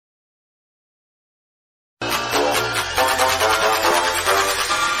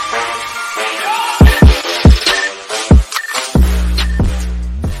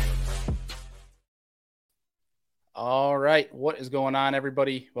All right. What is going on,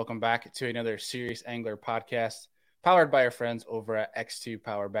 everybody? Welcome back to another Serious Angler podcast powered by our friends over at X2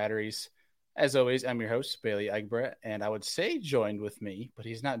 Power Batteries. As always, I'm your host, Bailey Egbert, and I would say joined with me, but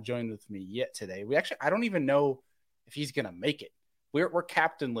he's not joined with me yet today. I don't even know if he's going to make it. We're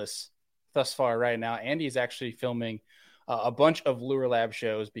captainless thus far right now. Andy is actually filming a bunch of Lure Lab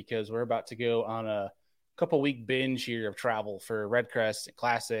shows because we're about to go on a couple week binge here of travel for Redcrest and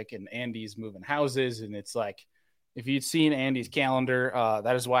Classic, and Andy's moving houses, and it's like, if you'd seen Andy's calendar,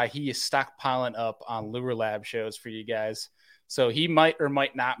 that is why he is stockpiling up on Lure Lab shows for you guys. So he might or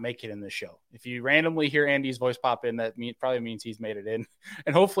might not make it in this show. If you randomly hear Andy's voice pop in, that probably means he's made it in.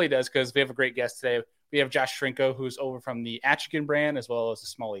 And hopefully he does, because we have a great guest today. We have Josh Shrinko, who's over from the Achigan brand, as well as the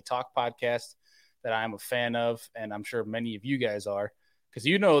Smalley Talk podcast that I'm a fan of, and I'm sure many of you guys are, because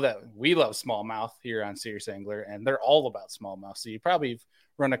you know that we love smallmouth here on Serious Angler, and they're all about smallmouth. So you probably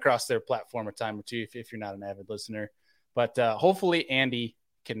run across their platform a time or two if you're not an avid listener. But hopefully Andy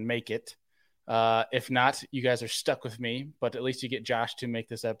can make it. If not, you guys are stuck with me, but at least you get Josh to make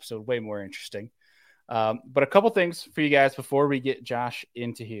this episode way more interesting. But a couple things for you guys before we get Josh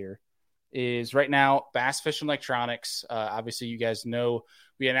into here is right now, Bass Fishing Electronics. Obviously, you guys know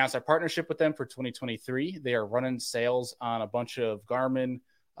we announced our partnership with them for 2023. They are running sales on a bunch of Garmin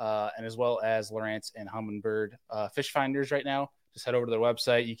and as well as Lowrance and Humminbird fish finders right now. Just head over to their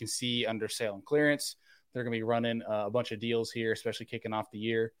website. You can see under sale and clearance, they're going to be running a bunch of deals here, especially kicking off the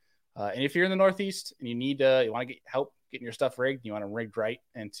year. And if you're in the Northeast and you want to get help getting your stuff rigged, you want them rigged right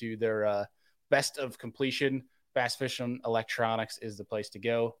into their best of completion, Bass Fishing Electronics is the place to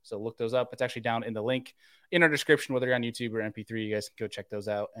go. So look those up. It's actually down in the link in our description, whether you're on YouTube or MP3. You guys can go check those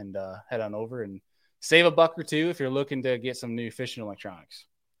out and head on over and save a buck or two if you're looking to get some new fishing electronics.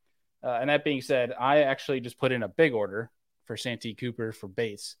 And that being said, I actually just put in a big order for Santee Cooper for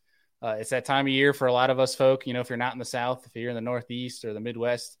baits. It's that time of year for a lot of us folk. You know, if you're not in the South, if you're in the Northeast or the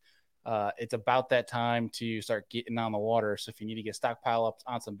Midwest, it's about that time to start getting on the water. So if you need to get stockpile up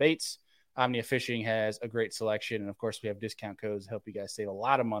on some baits, Omnia Fishing has a great selection. And of course, we have discount codes to help you guys save a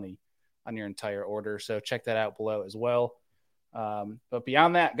lot of money on your entire order. So check that out below as well. But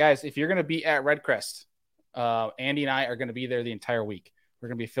beyond that, guys, if you're going to be at Redcrest, Andy and I are going to be there the entire week. We're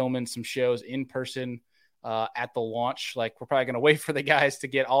going to be filming some shows in person at the launch. Like, we're probably going to wait for the guys to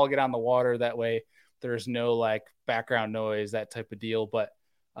get on the water. That way there's no like background noise, that type of deal. But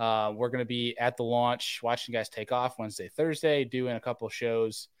we're going to be at the launch watching guys take off Wednesday, Thursday, doing a couple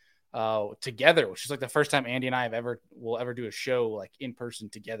shows together, which is like the first time Andy and I will ever do a show like in person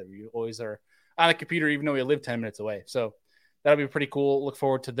together. We always are on the computer, even though we live 10 minutes away. So that'll be pretty cool. Look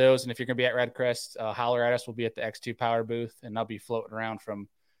forward to those. And if you're going to be at Redcrest, holler at us. We'll be at the X2 Power booth, and I'll be floating around from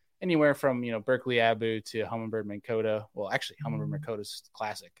anywhere from, Berkeley Abu to Humminbird Minn Kota. Well, actually, Humminbird Minn Kota's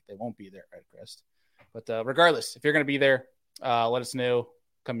Classic. They won't be there at Redcrest. But regardless, if you're going to be there, let us know.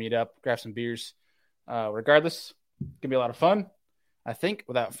 Come meet up, grab some beers. Regardless, it's going to be a lot of fun. I think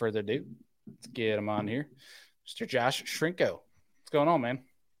without further ado, let's get him on here. Mr. Josh Shrinko. What's going on, man?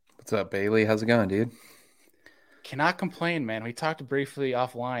 What's up, Bailey? How's it going, dude? Cannot complain, man. We talked briefly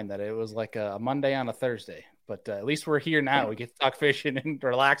offline that it was like a Monday on a Thursday, but at least we're here now. We get to talk fishing and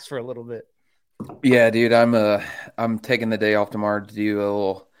relax for a little bit. Yeah, dude. I'm taking the day off tomorrow to do a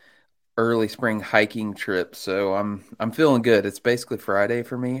little early spring hiking trip, so I'm feeling good. It's basically Friday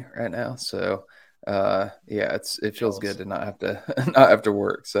for me right now, so yeah, it feels good to not have to not have to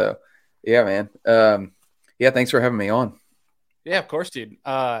work. So yeah, man. Yeah, thanks for having me on. Yeah, of course, dude.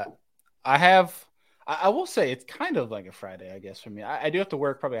 I will say it's kind of like a Friday, I guess, for me. I do have to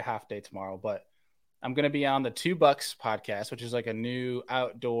work probably a half day tomorrow, but I'm going to be on the Two Bucks podcast, which is like a new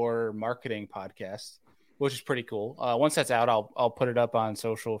outdoor marketing podcast, which is pretty cool. Once that's out, I'll put it up on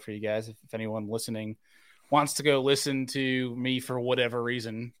social for you guys. If anyone listening wants to go listen to me for whatever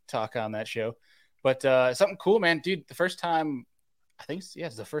reason, talk on that show. But something cool, man, dude. The first time, it's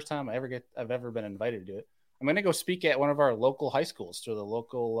the first time I've ever been invited to it. I'm going to go speak at one of our local high schools, to the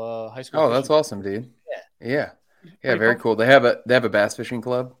local high school. Oh, that's awesome, dude. Yeah. Very cool. They have a bass fishing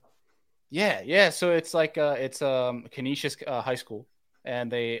club. Yeah. So it's like it's Canisius High School,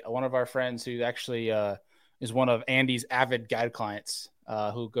 and one of our friends who actually is one of Andy's avid guide clients,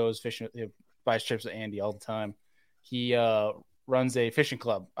 who goes fishing, buys trips with Andy all the time. He runs a fishing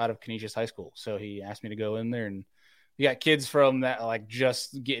club out of Canisius High School, so he asked me to go in there, and you got kids from that like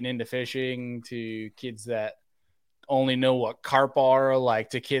just getting into fishing to kids that only know what carp are,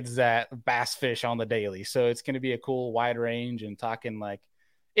 like to kids that bass fish on the daily. So it's going to be a cool wide range and talking like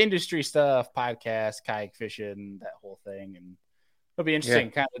industry stuff, podcasts, kayak fishing, that whole thing. And it'll be interesting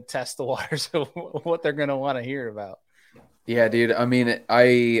to kind of test the waters of what they're going to want to hear about. Yeah, dude. I mean,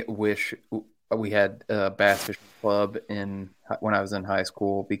 I wish we had a bass fishing club when I was in high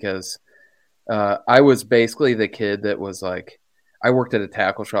school because I was basically the kid that was like, I worked at a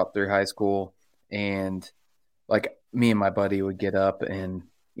tackle shop through high school, and like me and my buddy would get up and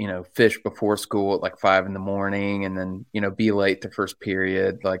fish before school at like 5 in the morning, and then be late to first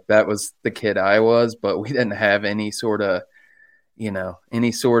period. Like that was the kid I was, but we didn't have any sort of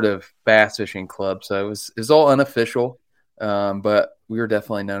bass fishing club, so it was all unofficial. But we were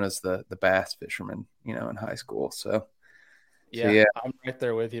definitely known as the bass fishermen, in high school. So Yeah, yeah. I'm right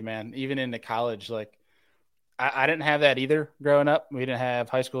there with you, man. Even into college, like I didn't have that either growing up. We didn't have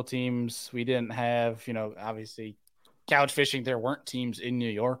high school teams. We didn't have, obviously couch fishing. There weren't teams in New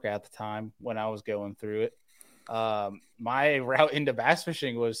York at the time when I was going through it. My route into bass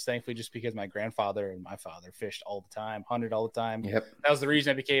fishing was thankfully just because my grandfather and my father fished all the time, hunted all the time. Yep. That was the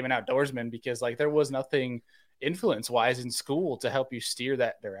reason I became an outdoorsman, because like there was nothing influence wise in school to help you steer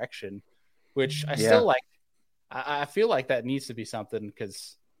that direction, which I still like. I feel like that needs to be something,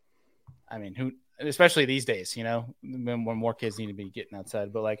 because I mean, especially these days, when more kids need to be getting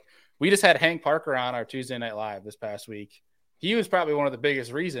outside. But like, we just had Hank Parker on our Tuesday Night Live this past week. He was probably one of the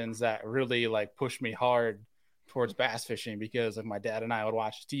biggest reasons that really like pushed me hard towards bass fishing, because like my dad and I would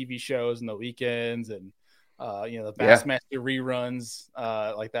watch TV shows in the weekends, and the Bassmaster reruns.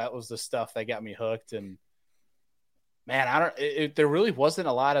 Like that was the stuff that got me hooked. And man, there really wasn't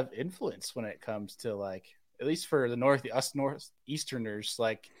a lot of influence when it comes to like, at least for the Northeasterners,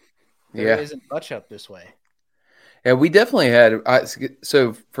 like there isn't much up this way. Yeah, we definitely had.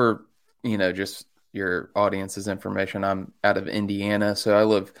 So for just your audience's information, I'm out of Indiana, so I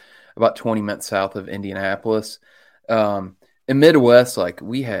live about 20 minutes south of Indianapolis. In Midwest, like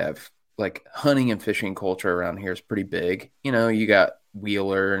we have like hunting and fishing culture around here is pretty big. You got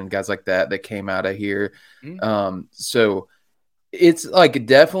Wheeler and guys like that came out of here. Mm-hmm. So it's like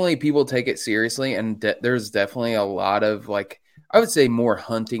definitely people take it seriously, and there's definitely a lot of like, I would say more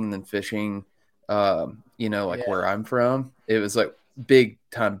hunting than fishing. Where I'm from, it was like big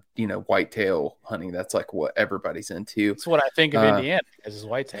time, whitetail hunting. That's like what everybody's into. That's what I think of Indiana as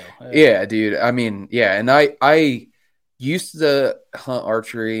whitetail. Yeah, dude. I mean, yeah. And I used to hunt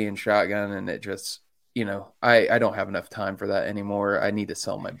archery and shotgun, and it just, I don't have enough time for that anymore. I need to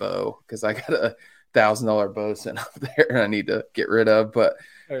sell my bow because I got a $1,000 bow sitting up there and I need to get rid of. But,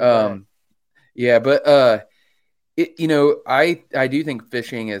 yeah, but, I do think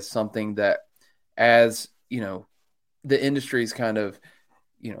fishing is something that, as, the industry's kind of,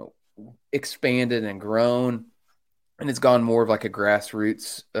 expanded and grown, and it's gone more of like a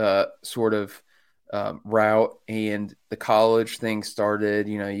grassroots sort of route, and the college thing started.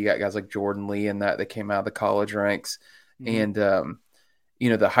 You got guys like Jordan Lee and that came out of the college ranks, mm-hmm.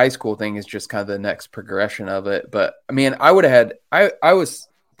 and the high school thing is just kind of the next progression of it. But I mean, I was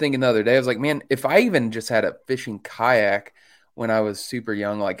thinking the other day, I was like, man, if I even just had a fishing kayak when I was super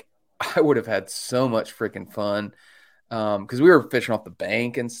young, like I would have had so much freaking fun. Because we were fishing off the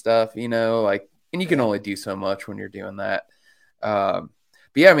bank and stuff, like, and you can only do so much when you're doing that. But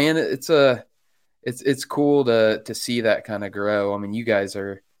yeah, man, it's cool to see that kind of grow. I mean,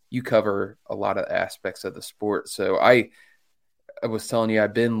 you cover a lot of aspects of the sport. So I was telling you,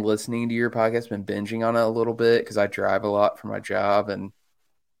 I've been listening to your podcast, been binging on it a little bit because I drive a lot for my job. And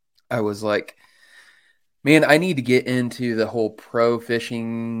I was like, man, I need to get into the whole pro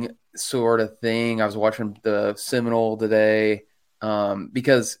fishing sort of thing. I was watching the Seminole today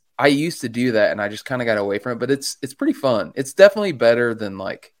because I used to do that and I just kind of got away from it, but it's pretty fun. It's definitely better than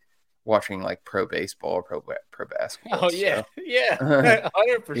like watching like pro baseball or pro basketball. Oh yeah. So. Yeah.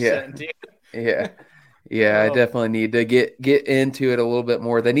 100%. Dude. Yeah. Yeah. I definitely need to get into it a little bit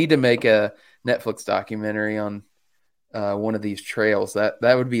more. They need to make a Netflix documentary on one of these trails. That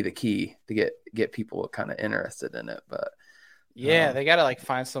would be the key to get people kind of interested in it. But yeah, they got to like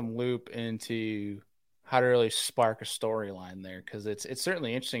find some loop into how to really spark a storyline there, because it's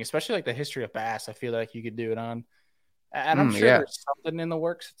certainly interesting, especially like the history of bass. I feel like you could do it on, and I'm sure there's something in the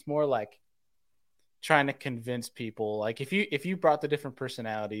works. It's more like trying to convince people. Like if you brought the different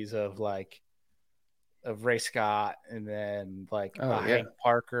personalities of Ray Scott, and then like Hank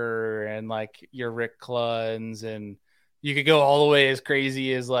Parker, and like your Rick Cluns, and you could go all the way as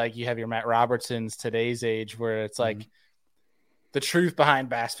crazy as like you have your Matt Robertsons today's age, where it's like the truth behind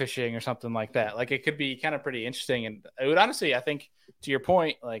bass fishing or something like that. Like it could be kind of pretty interesting. And it would honestly, I think to your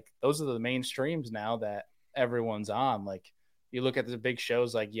point, like those are the main streams now that everyone's on. Like you look at the big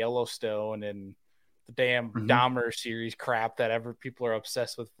shows like Yellowstone and the damn Dahmer series crap that people are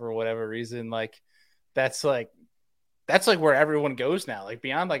obsessed with for whatever reason. Like that's like where everyone goes now, like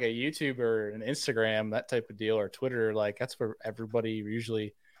beyond like a YouTube or an Instagram, that type of deal, or Twitter. Like that's where everybody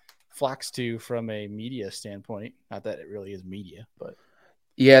usually flocks to from a media standpoint. Not that it really is media, but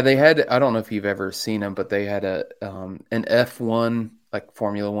Yeah, they had, I don't know if you've ever seen them, but they had an F1, like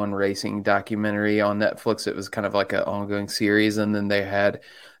Formula One racing documentary on Netflix. It was kind of like an ongoing series. And then they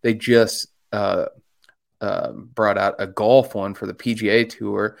just brought out a golf one for the PGA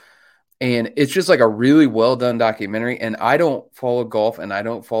Tour. And it's just like a really well done documentary. And I don't follow golf and I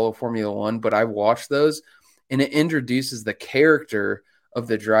don't follow Formula One, but I watched those, and it introduces the character of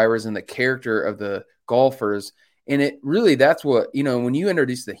the drivers and the character of the golfers. And it really, that's what, when you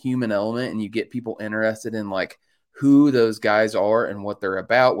introduce the human element and you get people interested in like who those guys are and what they're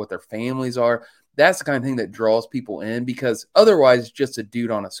about, what their families are, that's the kind of thing that draws people in, because otherwise it's just a dude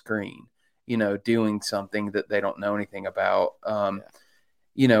on a screen, doing something that they don't know anything about. And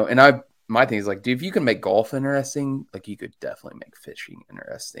my thing is like, dude, if you can make golf interesting, like you could definitely make fishing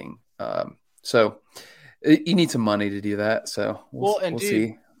interesting. So you need some money to do that. So we'll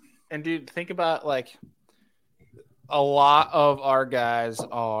see. And dude, think about like a lot of our guys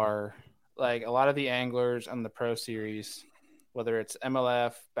are like a lot of the anglers on the Pro Series, whether it's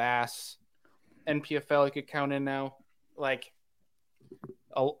MLF, Bass, NPFL, you could count in now. Like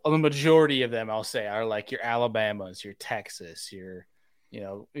the majority of them, I'll say, are like your Alabamas, your Texas, you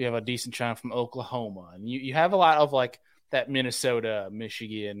have a decent chunk from Oklahoma, and you have a lot of like that Minnesota,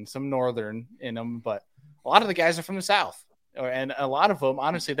 Michigan, some Northern in them, but a lot of the guys are from the South, and a lot of them,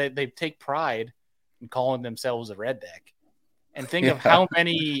 honestly, they take pride in calling themselves a redneck. And think of how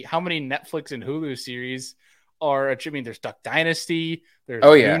many Netflix and Hulu series are. I mean, there's Duck Dynasty.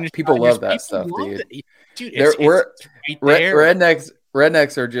 There's people love that stuff, dude. Dude, it's right there.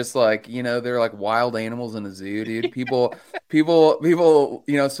 Rednecks are just like, they're like wild animals in a zoo, dude. People,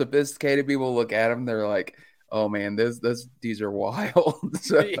 sophisticated people look at them. They're like, oh man, these are wild.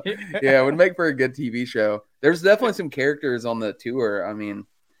 So yeah, it would make for a good TV show. There's definitely some characters on the tour. I mean,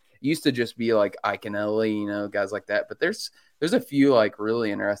 it used to just be like Ike and Ellie, guys like that. But there's a few like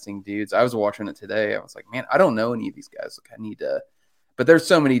really interesting dudes. I was watching it today. I was like, man, I don't know any of these guys. Like, I need to. But there's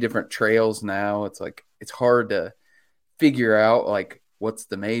so many different trails now. It's like it's hard to figure out like what's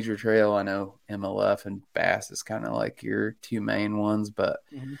the major trail. I know MLF and Bass is kind of like your two main ones, but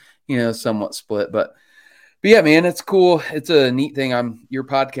somewhat split. But yeah, man, it's cool. It's a neat thing. Your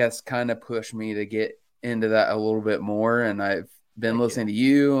podcast kind of pushed me to get into that a little bit more, and I've been listening to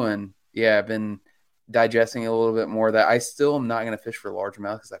you, and I've been digesting a little bit more of that. I still am not going to fish for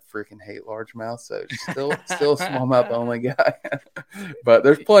largemouth because I freaking hate largemouth. So still a smallmouth only guy, but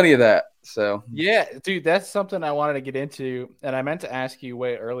there's plenty of that. So yeah, dude, that's something I wanted to get into, and I meant to ask you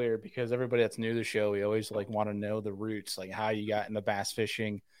way earlier because everybody that's new to the show, we always like want to know the roots, like how you got into bass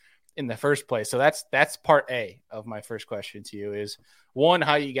fishing in the first place. So that's part A of my first question to you is one,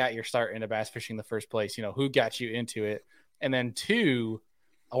 how you got your start into bass fishing in the first place, who got you into it, and then two,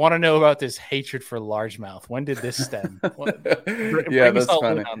 I want to know about this hatred for largemouth. When did this stem? Yeah, that's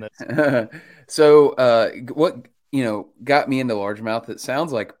funny. On this. So, what got me into largemouth? It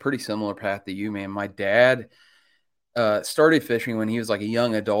sounds like a pretty similar path to you, man. My dad started fishing when he was like a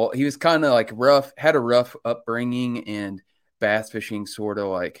young adult. He was kind of like had a rough upbringing, and bass fishing sort of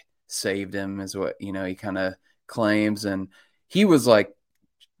like saved him, is what he kind of claims. And he was like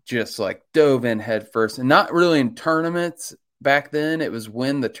just like dove in head first, and not really in tournaments. Back then, it was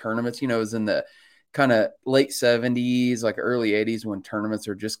when the tournaments, it was in the kind of late 70s, like early 80s, when tournaments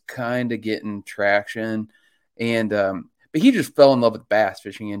are just kind of getting traction. And but he just fell in love with bass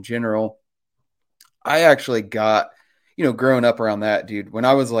fishing in general. I actually got, growing up around that, dude, when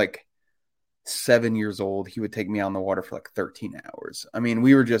I was like 7 years old, he would take me on the water for like 13 hours. I mean,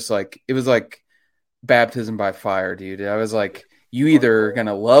 we were just like, it was like baptism by fire, dude. I was like, you either going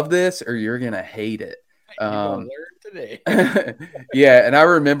to love this or you're going to hate it. Today. Yeah, and I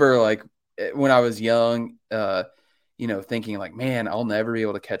remember like when I was young, thinking like, man, I'll never be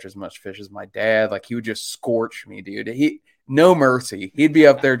able to catch as much fish as my dad. Like he would just scorch me, dude. No mercy. He'd be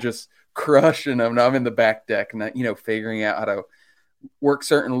up there just crushing them, and I'm in the back deck, and figuring out how to work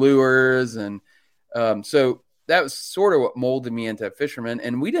certain lures, and so that was sort of what molded me into a fisherman.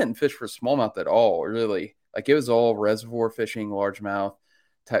 And we didn't fish for smallmouth at all, really. Like it was all reservoir fishing, largemouth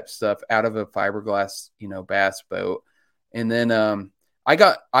type stuff out of a fiberglass, bass boat. And then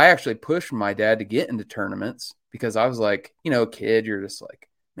I actually pushed my dad to get into tournaments because I was like, kid, you're just like,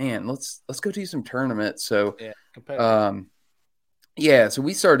 man, let's go do some tournaments. So so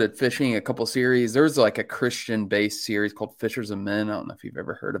we started fishing a couple series. There was like a Christian based series called Fishers of Men. I don't know if you've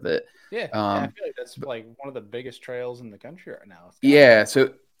ever heard of it. I feel like that's like one of the biggest trails in the country right now.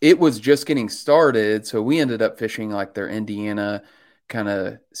 So it was just getting started. So we ended up fishing like their Indiana kind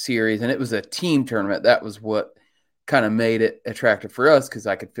of series, and it was a team tournament. That was what kind of made it attractive for us because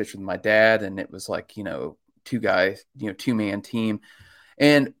I could fish with my dad, and it was like, two guys, 2-man team.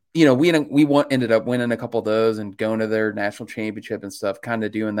 And, ended up winning a couple of those and going to their national championship and stuff, kind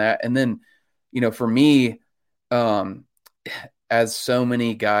of doing that. And then, for me, as so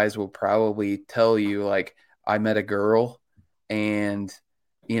many guys will probably tell you, like, I met a girl and,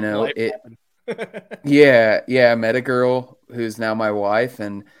 I met a girl who's now my wife.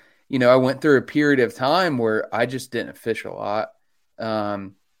 And, I went through a period of time where I just didn't fish a lot.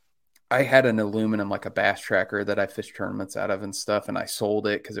 I had an aluminum, like a bass tracker that I fished tournaments out of and stuff. And I sold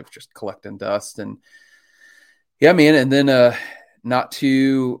it because it was just collecting dust. And yeah, man. And then, not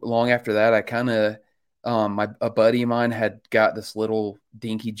too long after that, I kind of, a buddy of mine had got this little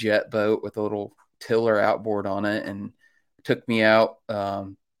dinky jet boat with a little tiller outboard on it and took me out,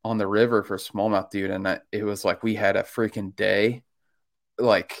 on the river for smallmouth, dude. And it was like, we had a freaking day.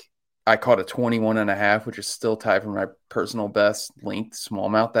 Like, I caught a 21.5, which is still tied for my personal best length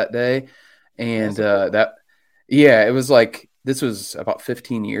smallmouth that day. And, it was like, this was about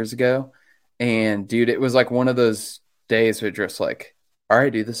 15 years ago. And dude, it was like one of those days where just like, all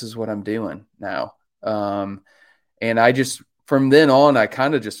right, dude, this is what I'm doing now. And I just, from then on, I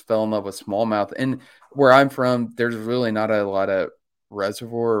kind of just fell in love with smallmouth. And where I'm from, there's really not a lot of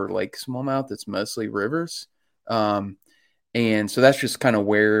reservoir or lake smallmouth. It's mostly rivers. And so that's just kind of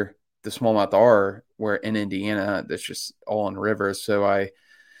where the smallmouth are, where in Indiana, that's just all in rivers. So I,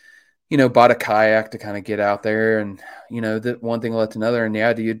 bought a kayak to kind of get out there, and, that one thing led to another. And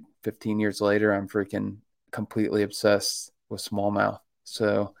yeah, dude, 15 years later, I'm freaking completely obsessed with smallmouth.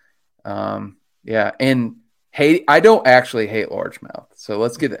 So, yeah. And I don't actually hate largemouth. So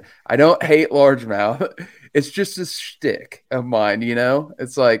let's get it. I don't hate largemouth. It's just a shtick of mine,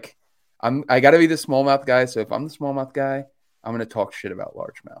 It's like, I got to be the smallmouth guy. So if I'm the smallmouth guy, I'm going to talk shit about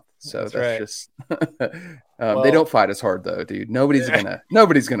largemouth. So that's right. Just they don't fight as hard though, dude. Nobody's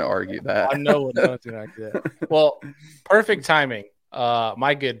gonna argue that. I know one's going to argue that. Well, perfect timing.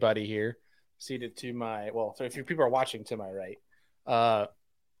 My good buddy here, seated to my so if you people are watching to my right,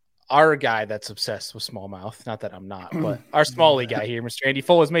 our guy that's obsessed with smallmouth. Not that I'm not, but our smallie guy here, Mr. Andy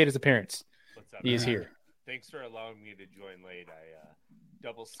Full, has made his appearance. What's up? He is here. Thanks for allowing me to join late.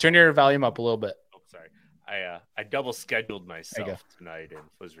 I turn your volume up a little bit. Oh, sorry. I double scheduled myself tonight and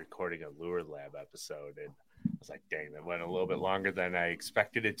was recording a Lure Lab episode, and I was like, dang, that went a little bit longer than I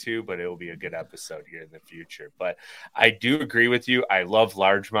expected it to, but it will be a good episode here in the future. But I do agree with you. I love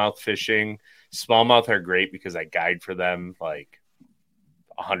largemouth fishing. Smallmouth are great because I guide for them like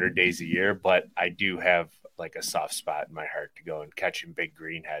 100 days a year, but I do have like a soft spot in my heart to go and catching big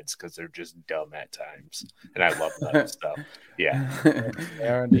greenheads because they're just dumb at times, and I love them. So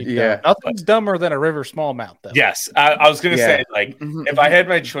yeah, nothing's dumber than a river smallmouth though. Yes, I was gonna say, like, if I had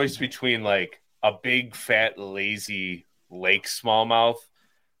my choice between like a big fat lazy lake smallmouth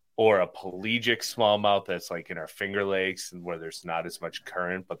or a pelagic smallmouth that's like in our Finger Lakes and where there's not as much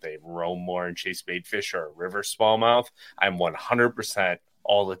current but they roam more and chase bait fish, or a river smallmouth, I'm 100%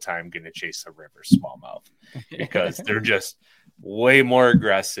 all the time going to chase a river smallmouth because they're just way more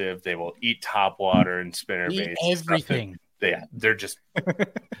aggressive. They will eat topwater and spinnerbaits. Everything. They're just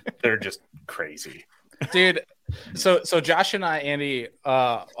crazy, dude. So Josh and I, Andy,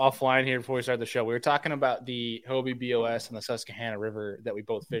 offline here before we started the show, we were talking about the Hobie BOS and the Susquehanna River that we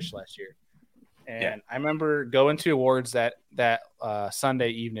both fished last year. And I remember going to awards that Sunday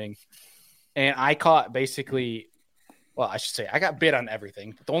evening, and I caught basically, well, I should say I got bit on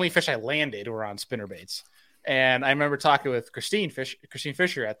everything. But the only fish I landed were on spinnerbaits. And I remember talking with Christine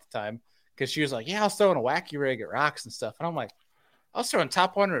Fisher at the time, because she was like, yeah, I was throwing a wacky rig at rocks and stuff. And I'm like, I was throwing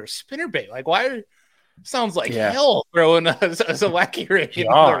top one or a spinnerbait. Like, why? Sounds like hell throwing as a wacky rig in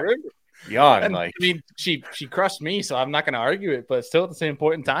the river. And, I mean, she crushed me, so I'm not going to argue it. But still, at the same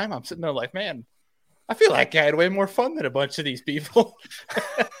point in time, I'm sitting there like, man, I feel like I had way more fun than a bunch of these people.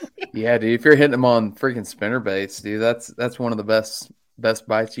 Yeah, dude. If you're hitting them on freaking spinnerbaits, dude, that's one of the best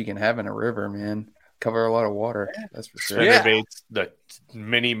bites you can have in a river, man. Cover a lot of water. That's for sure. Spinnerbaits, the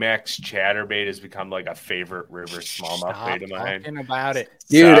Mini Max chatterbait has become like a favorite river smallmouth bait of mine. Talking about it,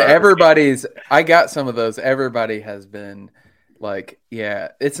 dude. I got some of those. Everybody has been like, yeah,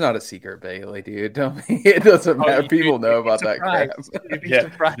 it's not a secret, Bailey, dude. It doesn't matter. People know about that crap. You'd be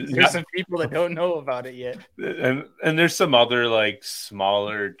surprised. There's some people that don't know about it yet. And there's some other like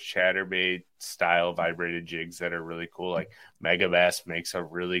smaller chatterbait style vibrated jigs that are really cool. Like Megabass makes a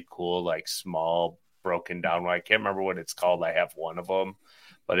really cool like small broken down one. I can't remember what it's called. I have one of them,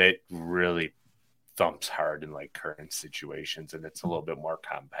 but it really thumps hard in like current situations, and it's a little bit more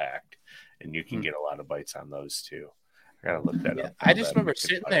compact, and you can get a lot of bites on those too. I gotta look that up. I just remember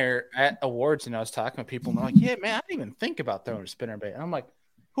sitting there at awards and I was talking to people and they're like, yeah, man, I didn't even think about throwing a spinnerbait. And I'm like,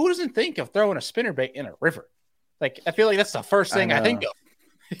 who doesn't think of throwing a spinnerbait in a river? Like, I feel like that's the first thing I think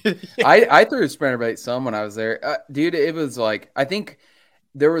of. I threw a spinnerbait some when I was there. Dude, it was like, I think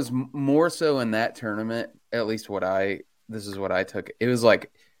there was more so in that tournament, at least this is what I took. It was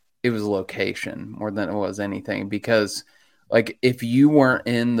like, it was location more than it was anything, because like if you weren't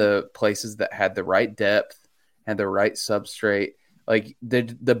in the places that had the right depth and the right substrate, like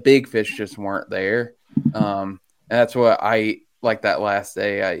the big fish just weren't there. And that's what I like. That last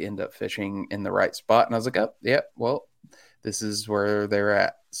day I ended up fishing in the right spot and I was like, oh yeah, well, this is where they're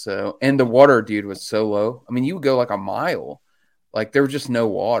at. So, and the water, dude, was so low. I mean, you would go like a mile, like there was just no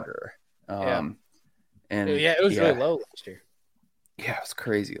water. And it was really low last year. Yeah, it was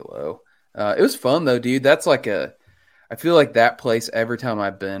crazy low. It was fun though, dude. That's like I feel like that place every time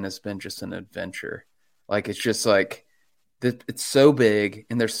I've been has been just an adventure. Like it's just like it's so big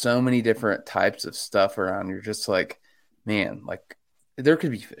and there's so many different types of stuff around. You're just like, man, like there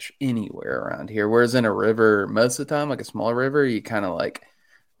could be fish anywhere around here. Whereas in a river, most of the time, like a smaller river, you kind of like,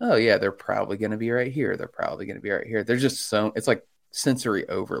 oh yeah, they're probably going to be right here. They're probably going to be right here. There's just it's like sensory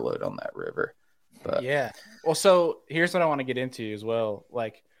overload on that river. But yeah. Well, so here's what I want to get into as well.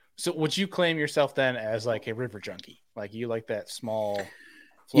 Like, so would you claim yourself then as like a river junkie? Like you like that small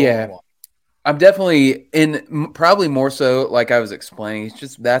flow of water? I'm definitely probably more so like I was explaining. It's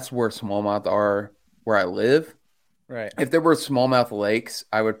just that's where smallmouth are where I live. Right. If there were smallmouth lakes,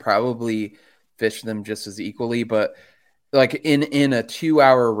 I would probably fish them just as equally. But like in a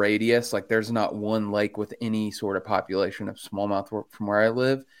 2-hour radius, like there's not one lake with any sort of population of smallmouth from where I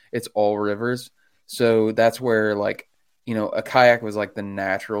live. It's all rivers. So that's where like, you know, a kayak was like the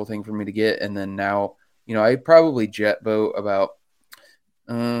natural thing for me to get. And then now, you know, I probably jet boat about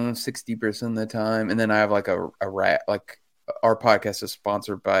 60% of the time. And then I have like a rat, like our podcast is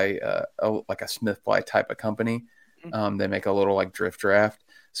sponsored by like a Smith Fly type of company. They make a little like drift raft.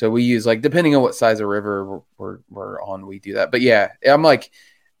 So we use like, depending on what size of river we're on, we do that. But yeah, I'm like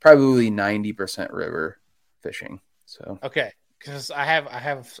probably 90% river fishing. So, okay. Cause I have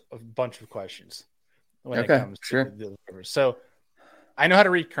a bunch of questions when it comes to the rivers. So I know how to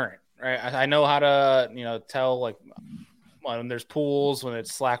read current, right? I know how to, you know, tell like when there's pools, when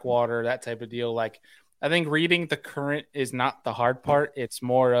it's slack water, that type of deal. Like I think reading the current is not the hard part. It's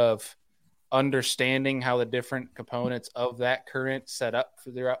more of understanding how the different components of that current set up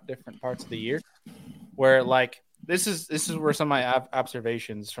throughout different parts of the year. Where like this is where some of my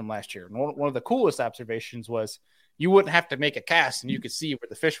observations from last year. One of the coolest observations was you wouldn't have to make a cast and you could see where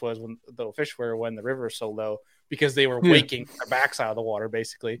the fish was when the river was so low because they were waking their backs out of the water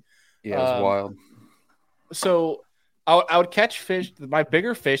basically. Yeah, it was wild. So I would catch fish. My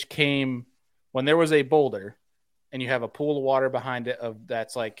bigger fish came when there was a boulder and you have a pool of water behind it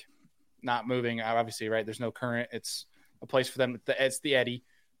that's like not moving, obviously, right? There's no current. It's a place for them. It's the eddy.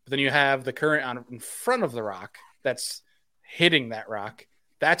 But then you have the current in front of the rock that's hitting that rock.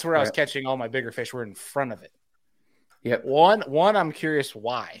 That's where I was catching all my bigger fish were in front of it. Yep. One, I'm curious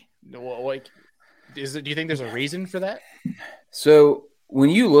why. Like, do you think there's a reason for that? So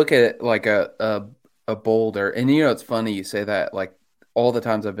when you look at like a boulder, and you know it's funny you say that. Like all the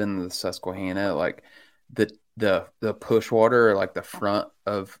times I've been to the Susquehanna, like the push water, or like the front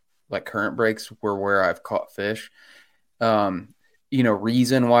of like current breaks were where I've caught fish. You know,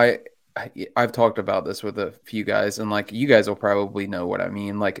 reason why I've talked about this with a few guys, and like you guys will probably know what I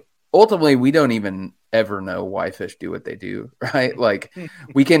mean. Like ultimately, we don't even ever know why fish do what they do, right? Like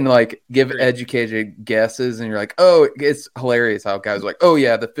we can like give educated guesses, and you're like, oh, it's hilarious how guys are like, oh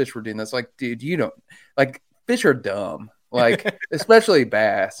yeah, the fish were doing this. Like, dude, you don't like fish are dumb, like especially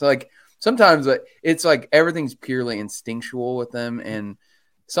bass. Like sometimes it's like everything's purely instinctual with them, and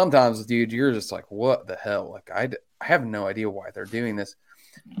sometimes, dude, you're just like, what the hell? Like I have no idea why they're doing this.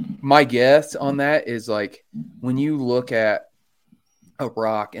 My guess on that is like when you look at a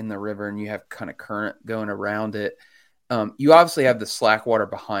rock in the river and you have kind of current going around it, you obviously have the slack water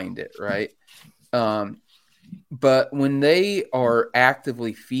behind it, right? But when they are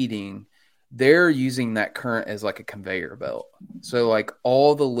actively feeding, they're using that current as like a conveyor belt. So like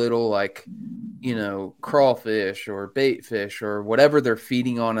all the little like, you know, crawfish or bait fish or whatever they're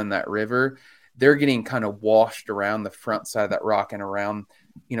feeding on in that river, they're getting kind of washed around the front side of that rock and around,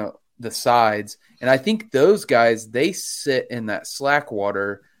 you know, the sides. And I think those guys, they sit in that slack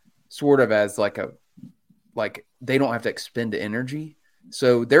water sort of as like they don't have to expend energy.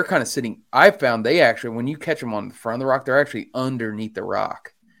 So they're kind of sitting. I've found they actually, when you catch them on the front of the rock, they're actually underneath the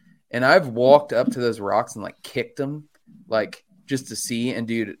rock. And I've walked up to those rocks and like kicked them, like just to see. And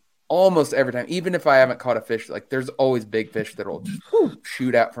dude, almost every time, even if I haven't caught a fish, like there's always big fish that'll just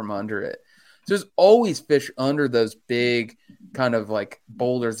shoot out from under it. So there's always fish under those big kind of like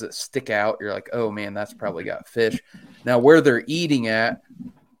boulders that stick out. You're like, oh man, that's probably got fish. Now where they're eating at,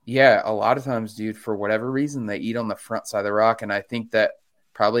 yeah, a lot of times, dude, for whatever reason, they eat on the front side of the rock. And I think that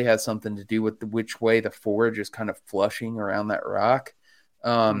probably has something to do with which way the forage is kind of flushing around that rock.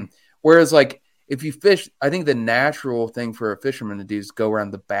 Whereas like if you fish, I think the natural thing for a fisherman to do is go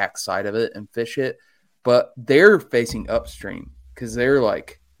around the back side of it and fish it. But they're facing upstream because they're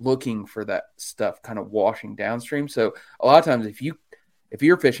like looking for that stuff kind of washing downstream. So a lot of times if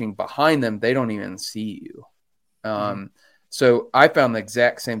you're fishing behind them, they don't even see you. So I found the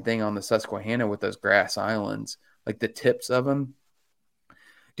exact same thing on the Susquehanna with those grass islands, like the tips of them.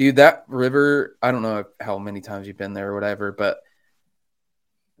 Dude, that river, I don't know how many times you've been there or whatever, but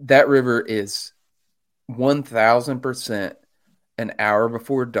that river is 1,000% an hour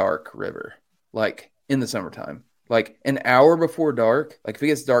before dark river, like in the summertime. Like an hour before dark, like if it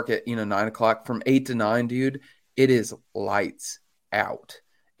gets dark at 9 o'clock, from 8 to 9, dude, it is lights out.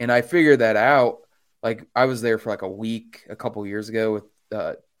 And I figured that out. Like I was there for like a week a couple years ago with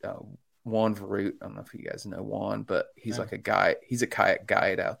Juan Verroot. I don't know if you guys know Juan, but he's like a guy. He's a kayak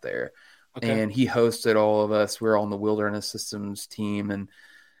guide out there, and he hosted all of us. We're on the Wilderness Systems team,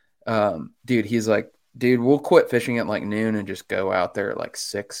 and dude, he's like, dude, we'll quit fishing at like noon and just go out there at like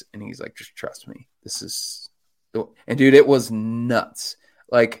 6. And he's like, just trust me, this is. And dude, it was nuts.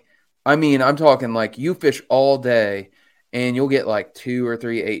 Like, I mean, I'm talking like you fish all day and you'll get like 2 or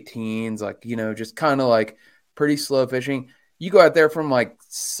 3 18s, like, just kind of like pretty slow fishing. You go out there from like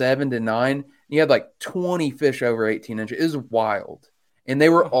 7 to 9, and you had like 20 fish over 18 inches. It was wild. And they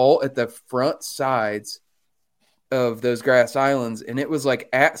were all at the front sides of those grass islands. And it was like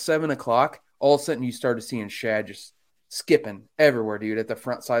at 7 o'clock, all of a sudden you started seeing shad just skipping everywhere, dude, at the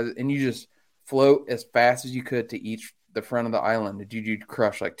front side. And you just float as fast as you could to the front of the island. You'd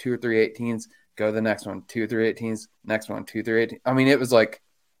crush like 2 or 3 18s, go to the next one, 2 or 3 18s, next one, 2 or 3 18s. I mean, it was like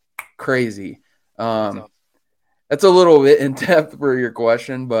crazy. That's a little bit in depth for your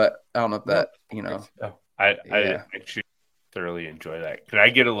question, but I don't know if that, I actually thoroughly enjoy that. Can I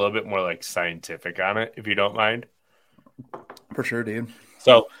get a little bit more like scientific on it, if you don't mind? For sure, dude.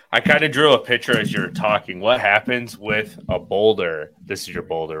 So I kind of drew a picture as you're talking. What happens with a boulder? This is your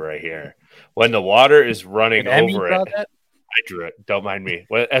boulder right here. When the water is running over it, I drew it. Don't mind me.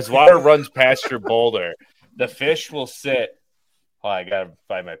 As water runs past your boulder, the fish will sit. Oh, I got to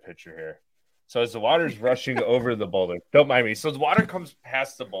find my picture here. So as the water's rushing over the boulder, don't mind me. So the water comes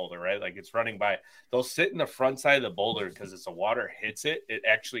past the boulder, right? Like it's running by. They'll sit in the front side of the boulder because as the water hits it, it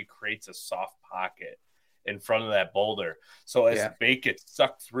actually creates a soft pocket in front of that boulder. So as the bait gets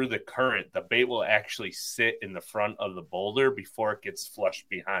sucked through the current, the bait will actually sit in the front of the boulder before it gets flushed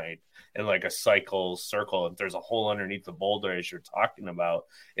behind in like a circle. If there's a hole underneath the boulder, as you're talking about,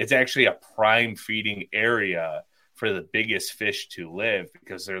 it's actually a prime feeding area for the biggest fish to live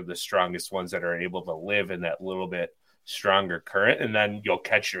because they're the strongest ones that are able to live in that little bit stronger current. And then you'll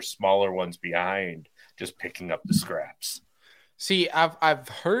catch your smaller ones behind just picking up the scraps. See, I've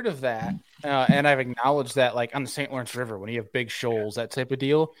heard of that, and I've acknowledged that, like on the St. Lawrence River, when you have big shoals, that type of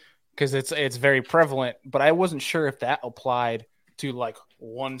deal, because it's very prevalent. But I wasn't sure if that applied to like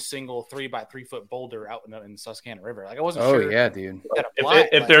one single 3x3 foot boulder out in the Susquehanna River. Like I wasn't sure. Oh yeah, dude.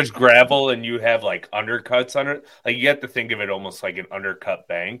 If there's gravel and you have like undercuts on it, like you have to think of it almost like an undercut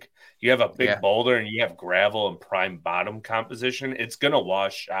bank. You have a big boulder and you have gravel and prime bottom composition. It's gonna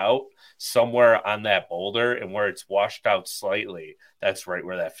wash out somewhere on that boulder, and where it's washed out slightly, that's right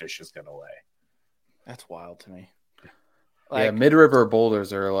where that fish is gonna lay. That's wild to me. Like, mid-river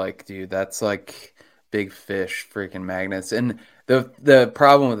boulders are like, dude, that's like big fish freaking magnets. And the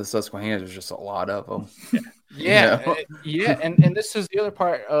problem with the Susquehanna is there's just a lot of them. Yeah. And this is the other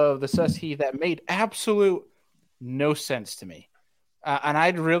part of the Susquehanna that made absolute no sense to me. And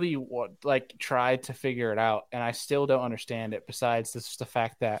I'd really tried to figure it out, and I still don't understand it. Besides the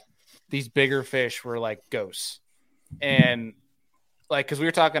fact that these bigger fish were like ghosts, and like because we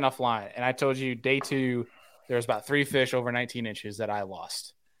were talking offline, and I told you day 2 there was about 3 fish over 19 inches that I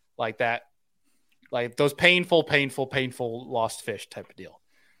lost, like that, like those painful lost fish type of deal.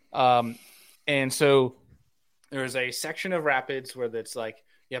 And so there's a section of rapids where it's like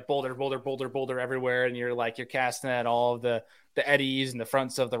boulder everywhere, and you're casting at all of the eddies and the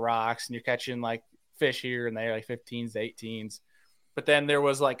fronts of the rocks, and you're catching like fish here and there, like 15s to 18s. But then there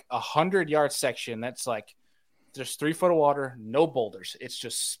was like 100-yard section that's like just 3 foot of water, no boulders. It's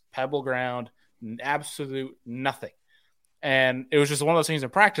just pebble ground, absolute nothing. And it was just one of those things in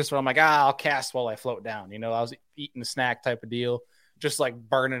practice where I'm like, I'll cast while I float down. I was eating a snack type of deal. just like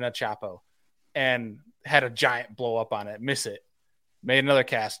burning a Chapo, and had a giant blow up on it, miss it. Made another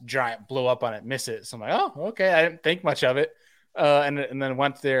cast, giant blow up on it, miss it. So I'm like, oh, okay. I didn't think much of it. And then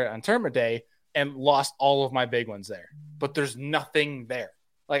went there on tournament day and lost all of my big ones there. But there's nothing there.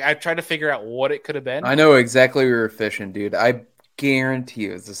 Like, I tried to figure out what it could have been. I know exactly where you're fishing, dude. I guarantee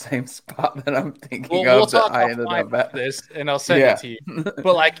you it's the same spot that I'm thinking of. We'll talk I ended up about this, and I'll send it to you.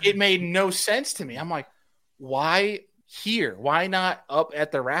 But like, it made no sense to me. I'm like, why here? Why not up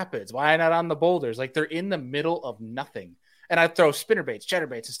at the rapids? Why not on the boulders? Like, they're in the middle of nothing. And I'd throw spinner baits, cheddar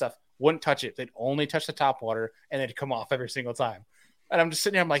baits and stuff. Wouldn't touch it. They'd only touch the top water, and they'd come off every single time. And I'm just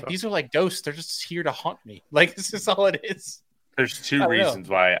sitting there. I'm like, these are like ghosts. They're just here to haunt me. Like, this is all it is. There's two reasons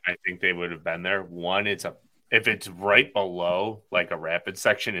why I think they would have been there. One, if it's right below like a rapid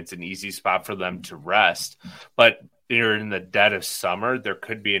section, it's an easy spot for them to rest. But you're in the dead of summer, there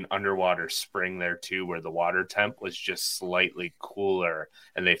could be an underwater spring there too, where the water temp was just slightly cooler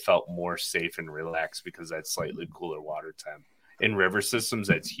and they felt more safe and relaxed because that slightly cooler water temp. In river systems,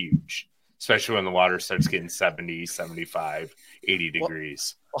 that's huge, especially when the water starts getting 70, 75, 80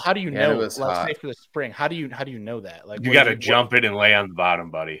 degrees. Well, how do you know? Let's say for the spring, how do you know that? Like, you got to jump in and lay on the bottom,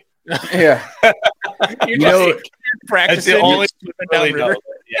 buddy. Yeah. You're practicing. That's the only really know.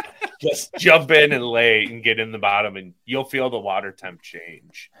 Yeah. Just jump in and lay and get in the bottom, and you'll feel the water temp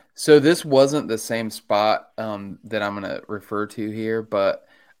change. So this wasn't the same spot that I'm going to refer to here, but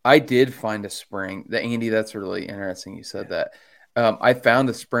I did find a spring. Andy, that's really interesting you said that. I found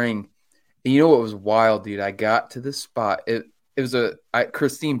a spring. And you know what was wild, dude? I got to this spot. It was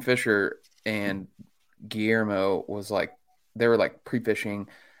Christine Fisher and Guillermo was like, they were like pre-fishing,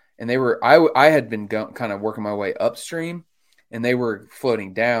 and they were, I had been kind of working my way upstream, and they were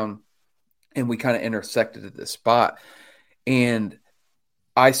floating down, and we kind of intersected at this spot. And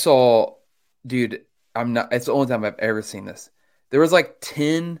I saw, dude, it's the only time I've ever seen this. There was like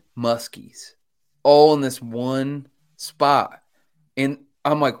 10 muskies all in this one spot. And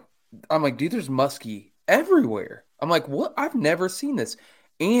I'm like, dude, there's muskie everywhere. I'm like, what? I've never seen this.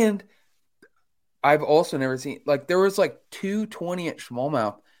 And I've also never seen, like, there was like 2 20-inch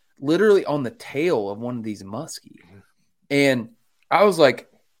smallmouth literally on the tail of one of these muskie. And I was like,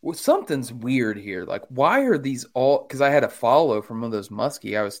 well, something's weird here. Like, why are these all, because I had a follow from one of those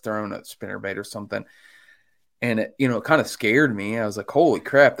muskie. I was throwing a spinnerbait or something. And it, it kind of scared me. I was like, holy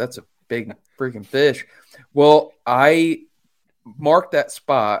crap, that's a big freaking fish. Well, I marked that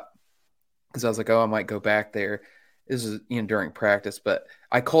spot because I was like, oh, I might go back there. This is during practice, but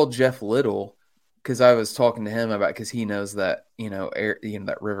I called Jeff Little because I was talking to him about, because he knows that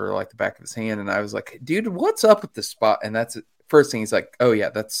that river like the back of his hand, and I was like, dude, what's up with this spot? And that's first thing he's like, oh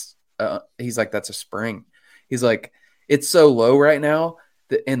yeah, that's he's like, that's a spring. He's like, it's so low right now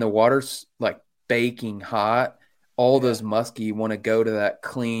and the water's like baking hot. All those muskie want to go to that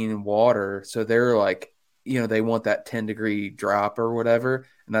clean water, so they're like, they want that 10-degree drop or whatever.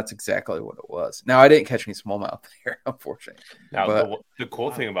 And that's exactly what it was. Now, I didn't catch any smallmouth there, unfortunately. Now, the cool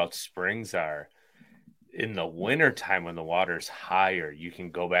thing about springs are in the wintertime when the water's higher, you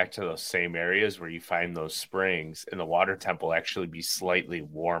can go back to those same areas where you find those springs, and the water temp will actually be slightly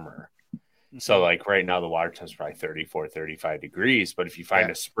warmer. So, like right now, the water temp is probably 34, 35 degrees. But if you find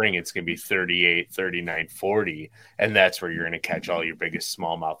a spring, it's going to be 38, 39, 40. And that's where you're going to catch all your biggest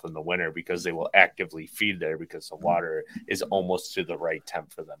smallmouth in the winter, because they will actively feed there because the water is almost to the right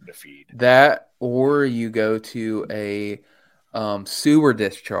temp for them to feed. That, or you go to a sewer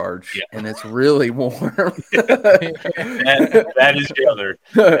discharge and it's really warm. that is the other.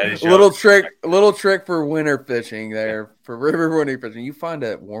 Little trick for winter fishing there, for river winter fishing. You find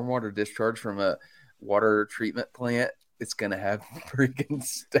a warm water discharge from a water treatment plant, it's gonna have freaking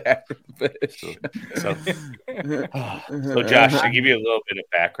stack of fish. So Josh, to give you a little bit of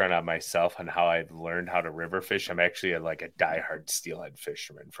background on myself and how I've learned how to river fish, I'm actually a diehard steelhead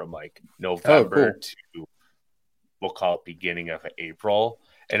fisherman from like November to, we'll call it beginning of April.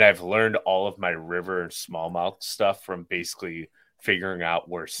 And I've learned all of my river and smallmouth stuff from basically figuring out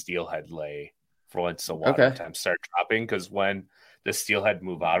where steelhead lay for once the water temps start dropping. Because when the steelhead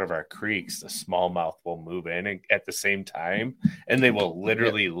move out of our creeks, the smallmouth will move in at the same time. And they will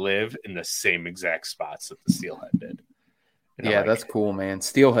literally live in the same exact spots that the steelhead did. And that's cool, man.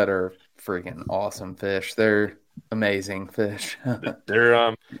 Steelhead are freaking awesome fish. They're amazing fish.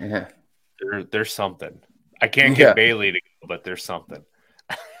 They're something. I can't get Bailey to go, but there's something.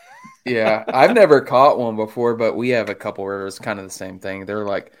 Yeah, I've never caught one before, but we have a couple rivers, kind of the same thing. They're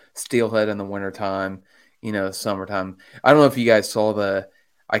like steelhead in the wintertime, summertime. I don't know if you guys saw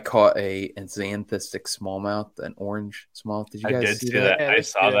I caught a xanthistic smallmouth, an orange smallmouth. Did you guys see that? I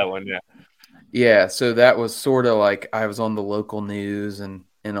saw that one, yeah. Yeah, so that was sort of like I was on the local news and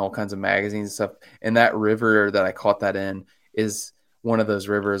all kinds of magazines and stuff. And that river that I caught that in is one of those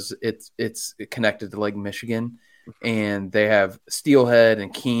rivers. It's connected to Lake Michigan, and they have steelhead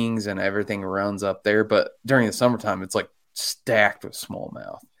and kings and everything runs up there. But during the summertime, it's like stacked with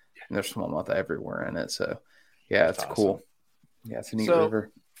smallmouth, and there's smallmouth everywhere in it. So yeah, it's That's cool. awesome. Yeah, it's a neat So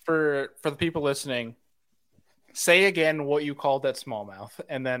river. for the people listening, say again what you called that smallmouth,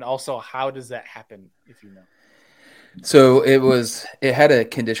 and then also how does that happen if you know? So it had a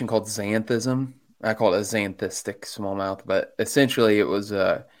condition called xanthism. I call it a xanthistic smallmouth, but essentially it was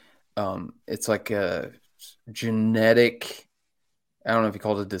it's like a genetic, I don't know if you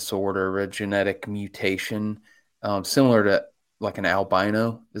call it a disorder or a genetic mutation, similar to like an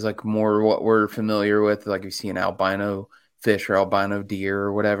albino is like more what we're familiar with. Like you see an albino fish or albino deer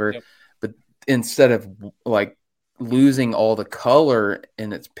or whatever, Yep. but instead of like losing all the color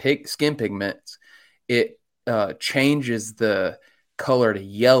in its skin pigments, it changes the color to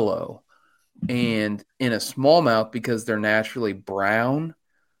yellow. And in a smallmouth, because they're naturally brown,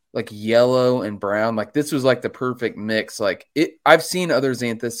 like yellow and brown, like this was like the perfect mix. Like I've seen other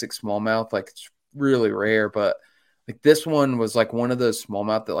xanthistic smallmouth, like it's really rare, but like this one was like one of those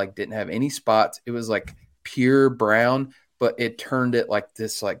smallmouth that like didn't have any spots. It was like pure brown, but it turned it like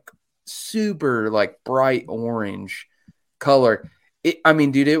this like super like bright orange color. I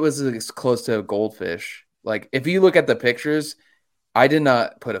mean, dude, it was as close to a goldfish. Like if you look at the pictures, I did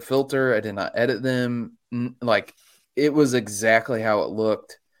not put a filter. I did not edit them. Like it was exactly how it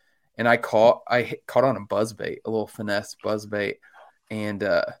looked. And I caught on a buzzbait, a little finesse buzzbait. And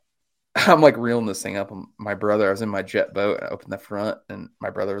I'm like reeling this thing up. My brother, I was in my jet boat. And I opened the front and my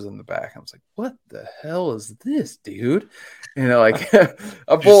brother was in the back. I was like, what the hell is this, dude? You know, like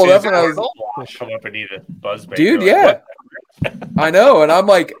I pulled up and I was come up and eat a buzzbait. dude, yeah. I know. And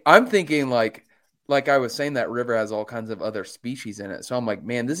I'm thinking like I was saying, that river has all kinds of other species in it. So I'm like,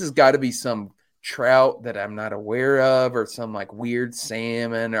 man, this has got to be some trout that I'm not aware of, or some like weird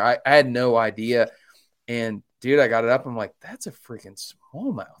salmon, or I had no idea. And dude, I got it up. I'm like, that's a freaking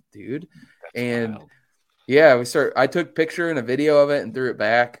smallmouth, dude. That's and wild. yeah, I took a picture and a video of it and threw it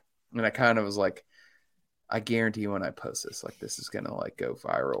back. And I kind of was like, I guarantee when I post this, like this is going to like go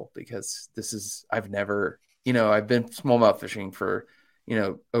viral, because I've never, I've been smallmouth fishing for,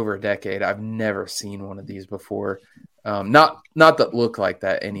 over a decade. I've never seen one of these before. Not that look like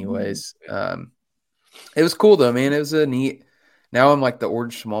that anyways. It was cool though, man. It was a neat, now I'm like the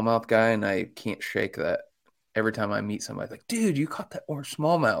orange smallmouth guy, and I can't shake that. Every time I meet somebody, like, dude, you caught that orange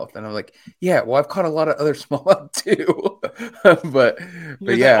smallmouth. And I'm like, yeah, well, I've caught a lot of other smallmouth too. but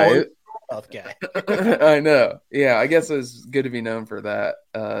yeah, Guy. I know. Yeah, I guess it's good to be known for that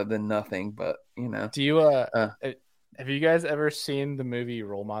than nothing. But do you have you guys ever seen the movie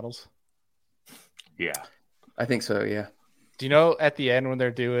Role Models? Yeah, I think so. Yeah. Do you know at the end when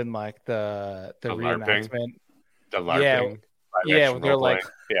they're doing like the reenactment? The LARPing. Yeah, they're like,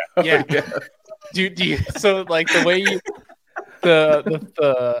 yeah. Do you so like the way you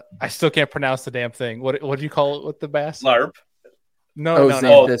the I still can't pronounce the damn thing. What do you call it with the bass? LARP. No.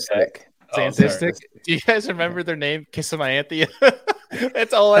 Xanthistic. Xanthistic. Do you guys remember their name? Kiss of my Anthea.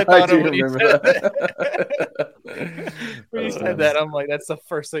 That's all I thought of when you said that. When you said that, I'm like, that's the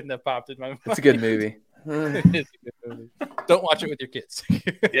first thing that popped in my mind. It's a good movie. It is a good movie. Don't watch it with your kids.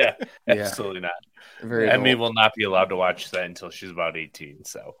 Yeah, absolutely not. Emmy will not be allowed to watch that until she's about 18,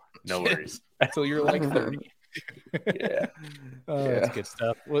 so no worries. Until you're like 30. Yeah. That's good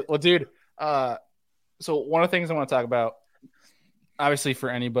stuff. Well, dude, so one of the things I want to talk about, obviously for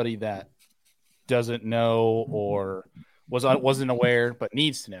anybody that doesn't know or wasn't aware but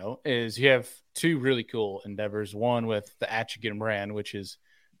needs to know, is you have two really cool endeavors. One with the Achigan brand, which is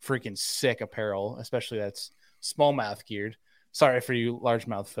freaking sick apparel, especially that's smallmouth geared. Sorry for you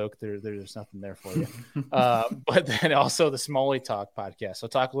largemouth folk, there's nothing there for you. But then also the Smalley Talk podcast. So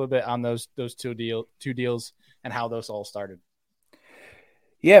talk a little bit on those two deals and how those all started.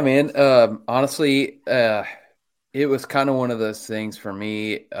 Yeah, man. Honestly, it was kind of one of those things for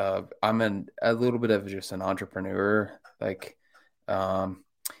me. I'm a little bit of just an entrepreneur. Like,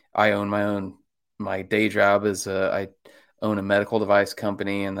 I own my day job is I own a medical device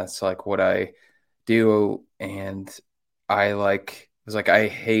company, and that's like what I do. And I was like, I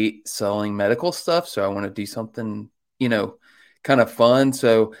hate selling medical stuff, so I want to do something, kind of fun.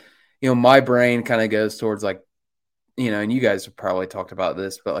 So, my brain kind of goes towards like, and you guys have probably talked about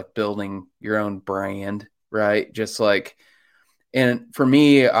this, but like building your own brand, right? Just like, and for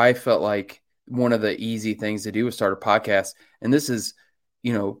me, I felt like one of the easy things to do was start a podcast. And this is,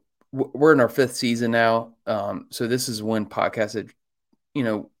 we're in our 5th season now. So this is when podcasts had,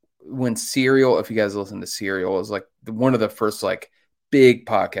 when Serial, if you guys listen to Serial, is like one of the first like big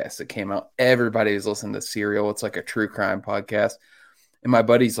podcasts that came out. Everybody was listening to Serial. It's like a true crime podcast. And my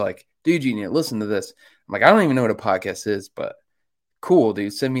buddy's like, dude, you need to listen to this. I'm like, I don't even know what a podcast is, but cool,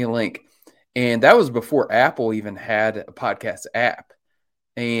 dude. Send me a link. And that was before Apple even had a podcast app.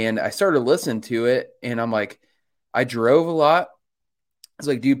 And I started listening to it, and I'm like, I drove a lot. It's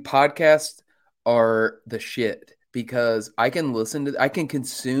like, dude, podcasts are the shit because I can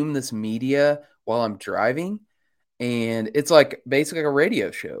consume this media while I'm driving. And it's like basically a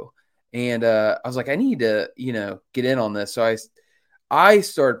radio show. And I was like, I need to, get in on this. So I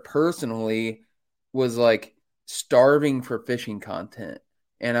started personally was like starving for fishing content.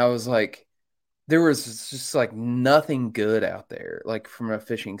 And I was like, there was just like nothing good out there, like from a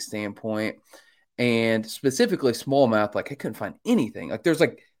fishing standpoint. And specifically smallmouth, like I couldn't find anything. Like there's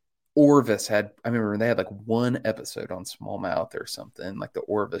like Orvis I remember they had like one episode on smallmouth or something, like the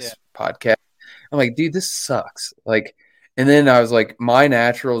Orvis podcast. I'm like, dude, this sucks. Like, and then I was like, my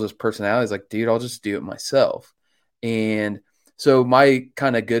natural just personality is like, dude, I'll just do it myself. And so my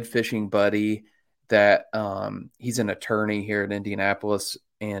kind of good fishing buddy that he's an attorney here in Indianapolis,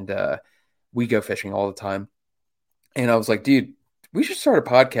 and we go fishing all the time. And I was like, dude, we should start a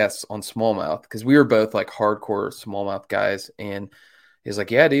podcast on smallmouth because we were both like hardcore smallmouth guys. And he's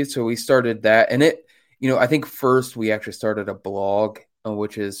like, yeah, dude. So we started that. And it, I think first we actually started a blog,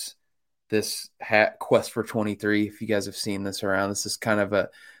 which is this Quest for 23. If you guys have seen this around, this is kind of a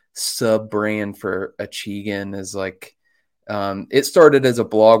sub brand for Achigan. Is like, it started as a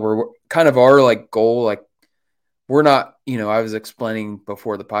blog where kind of our like goal, like we're not, I was explaining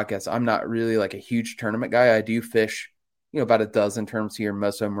before the podcast, I'm not really like a huge tournament guy. I do fish, about a dozen tournaments here.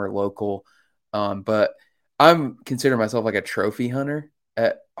 Most of them are local. But I'm consider myself like a trophy hunter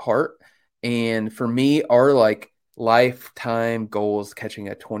at heart. And for me, our like lifetime goal is catching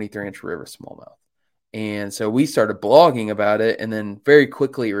a 23-inch river smallmouth. And so we started blogging about it, and then very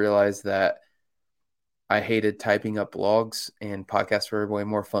quickly realized that I hated typing up blogs and podcasts were way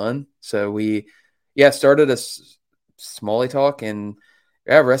more fun. So we, started a Smalley Talk, and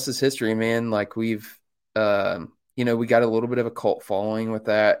rest is history, man. Like we've, we got a little bit of a cult following with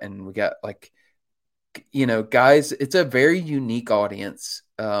that, and we got like, guys, it's a very unique audience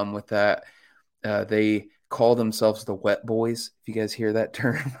with that. They call themselves the Wet Boys. If you guys hear that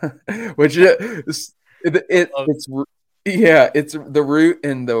term, which it's the root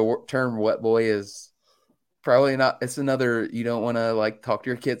in the term Wet Boy is probably not. It's another you don't want to like talk to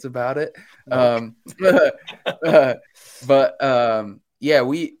your kids about it.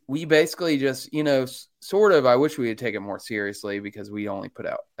 We basically just sort of. I wish we would take it more seriously because we only put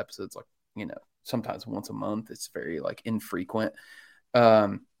out episodes like sometimes once a month. It's very like infrequent.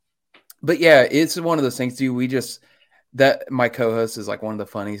 But yeah, it's one of those things too. That my co-host is like one of the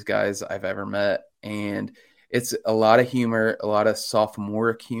funniest guys I've ever met. And it's a lot of humor, a lot of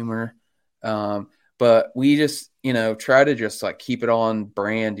sophomoric humor. But we just, try to just like keep it on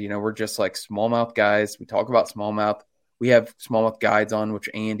brand. We're just like smallmouth guys. We talk about smallmouth. We have smallmouth guides on, which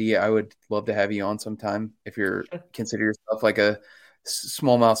Andy, I would love to have you on sometime if you're consider yourself like a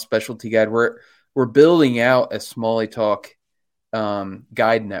smallmouth specialty guide. We're building out a Smalley Talk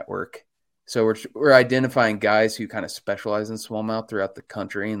guide network. So we're identifying guys who kind of specialize in smallmouth throughout the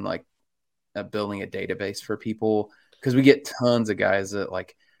country and like building a database for people, because we get tons of guys that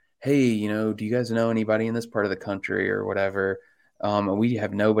like, hey, do you guys know anybody in this part of the country or whatever? And we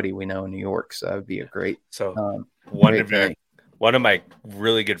have nobody we know in New York, so that would be a great. So one of my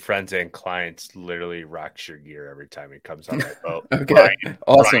really good friends and clients literally rocks your gear every time he comes on that boat. Okay,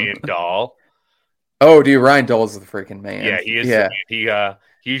 awesome. Ryan Dahl. Oh, dude, Ryan Dahl's the freaking man. Yeah, he is. Yeah.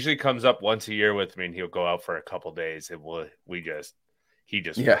 He usually comes up once a year with me, and he'll go out for a couple days, and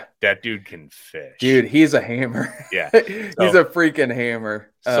that dude can fish. Dude, he's a hammer. Yeah. He's a freaking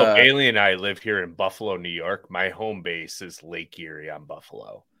hammer. So Bailey and I live here in Buffalo, New York. My home base is Lake Erie on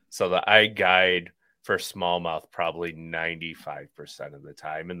Buffalo. So I guide for smallmouth probably 95% of the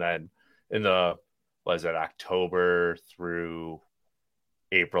time. And then in October through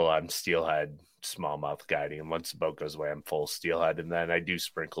April, I'm steelhead smallmouth guiding. And once the boat goes away, I'm full steelhead. And then I do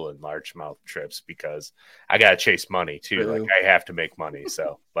sprinkle in largemouth trips because I got to chase money too. Really? Like I have to make money.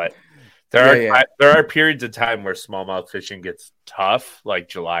 So, but there are periods of time where smallmouth fishing gets tough, like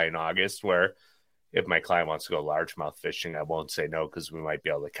July and August, where if my client wants to go largemouth fishing, I won't say no, because we might be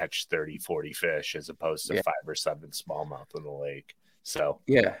able to catch 30, 40 fish as opposed to 5 or 7 smallmouth in the lake. So,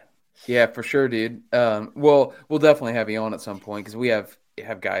 yeah, for sure, dude. We'll definitely have you on at some point because we have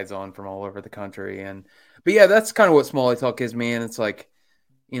guides on from all over the country. But yeah, that's kind of what Smalley Talk is, man. It's like,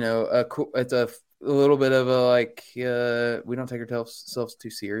 it's a a little bit of a like we don't take ourselves too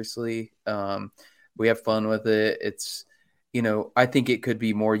seriously. We have fun with it. It's, I think it could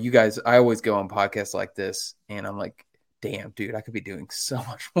be more. You guys, I always go on podcasts like this, and I'm like, damn, dude, I could be doing so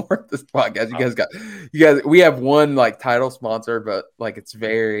much more with this podcast. You guys, we have one like title sponsor, but like it's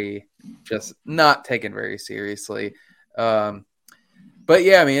very just not taken very seriously. But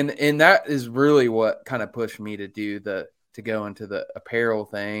yeah, I mean, and that is really what kind of pushed me to to go into the apparel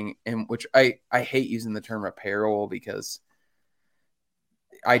thing, and which I hate using the term apparel because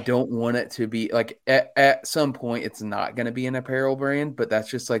I don't want it to be like at some point it's not going to be an apparel brand, but that's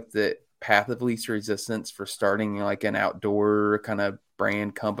just like the path of least resistance for starting like an outdoor kind of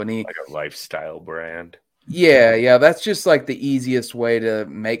brand company, like a lifestyle brand. Yeah, that's just like the easiest way to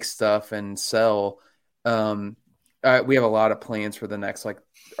make stuff and sell. We have a lot of plans for the next, like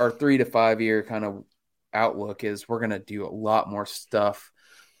our 3 to 5 year kind of outlook is we're going to do a lot more stuff.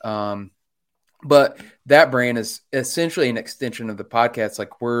 But that brand is essentially an extension of the podcast.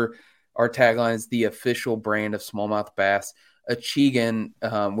 Like our tagline is the official brand of smallmouth bass, Achigan,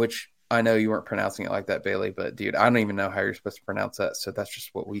 which I know you weren't pronouncing it like that, Bailey, but dude, I don't even know how you're supposed to pronounce that. So that's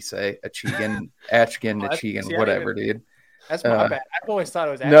just what we say. Achigan, Achigan, whatever, dude. That's my bad. I've always thought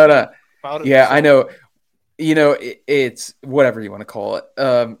it was no. Yeah, I know. It's whatever you want to call it,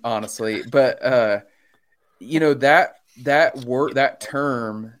 honestly. But that word, that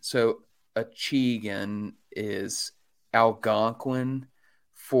term, so Achigan is Algonquin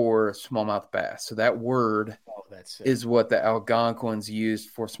for smallmouth bass. So that word is what the Algonquins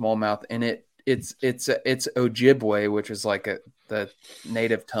used for smallmouth, and it's Ojibwe, which is like the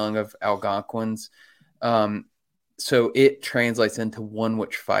native tongue of Algonquins. So it translates into one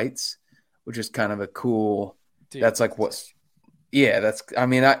which fights, which is kind of a cool. Dude, that's like what's. Yeah, that's. I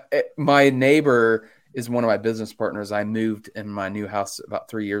mean, my neighbor is one of my business partners. I moved in my new house about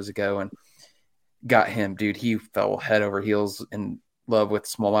 3 years ago and got him, dude. He fell head over heels in love with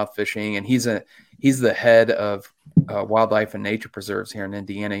smallmouth fishing, and he's the head of wildlife and nature preserves here in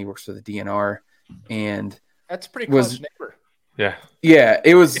Indiana. He works for the DNR, and that's a pretty close neighbor. Yeah,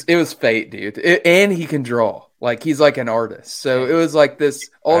 it was fate, dude. And he can draw, like he's like an artist. So it was like this.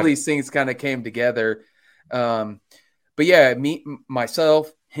 All these things kind of came together. But yeah,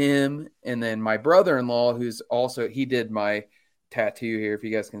 myself, him, and then my brother-in-law, who's also, he did my tattoo here, if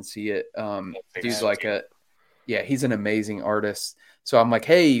you guys can see it. Dude's like he's an amazing artist. So I'm like,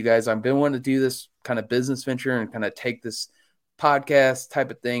 hey, you guys, I've been wanting to do this kind of business venture and kind of take this podcast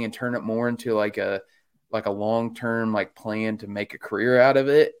type of thing and turn it more into like a long-term like plan to make a career out of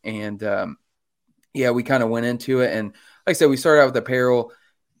it. And we kind of went into it. And like I said, we started out with apparel,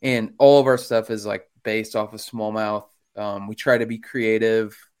 and all of our stuff is like based off of smallmouth. We try to be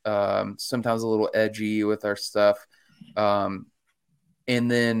creative, sometimes a little edgy with our stuff. And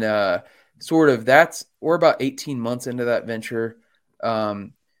then sort of we're about 18 months into that venture.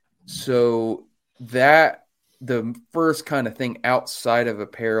 So that the first kind of thing outside of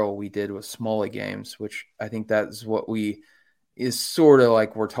apparel we did was Smalley Games, which I think that's what is sort of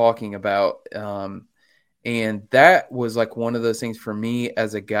like we're talking about. And that was like one of those things for me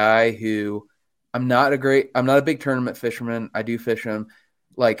as a guy who I'm not a big tournament fisherman. I do fish them.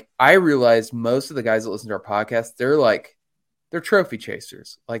 Like I realized most of the guys that listen to our podcast, they're trophy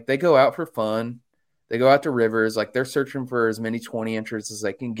chasers. Like they go out for fun. They go out to rivers. Like they're searching for as many 20 inches as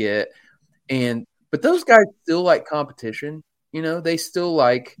they can get. But those guys still like competition, they still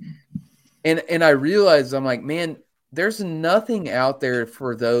like, and I realized I'm like, man, there's nothing out there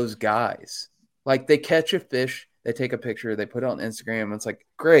for those guys. Like they catch a fish, they take a picture, they put it on Instagram. And it's like,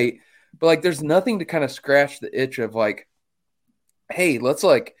 great. But like, there's nothing to kind of scratch the itch of like, hey, let's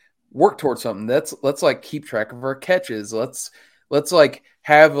like work towards something. Let's like keep track of our catches. Let's like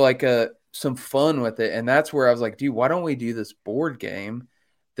have like some fun with it. And that's where I was like, dude, why don't we do this board game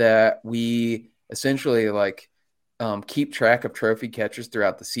that we essentially like keep track of trophy catches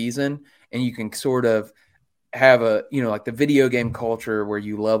throughout the season, and you can sort of have like the video game culture where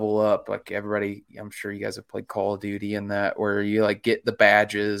you level up. Like everybody, I'm sure you guys have played Call of Duty and that, where you like get the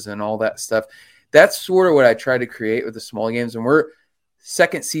badges and all that stuff. That's sort of what I try to create with the small games. And we're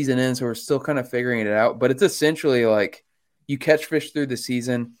second season in, so we're still kind of figuring it out. But it's essentially like you catch fish through the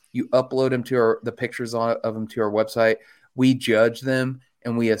season, you upload them to the pictures of them to our website. We judge them,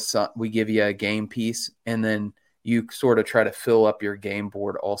 and we give you a game piece, and then you sort of try to fill up your game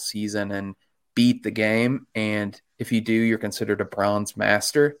board all season and beat the game. And if you do, you're considered a bronze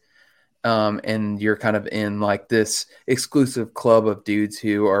master. And you're kind of in like this exclusive club of dudes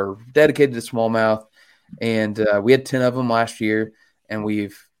who are dedicated to smallmouth. And we had 10 of them last year, and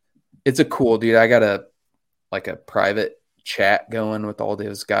it's a cool, dude. I got a private chat going with all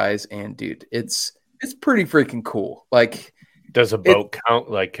those guys, and dude, it's pretty freaking cool. Like, does a boat count?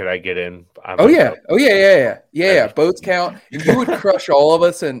 Like, could I get in? Oh yeah. Boats count. And you would crush all of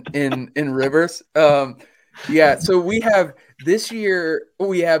us in rivers. Yeah. So we have this year.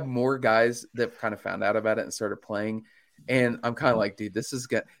 We have more guys that kind of found out about it and started playing. And I'm kind of like, dude, this is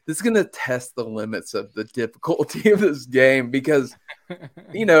gonna test the limits of the difficulty of this game because,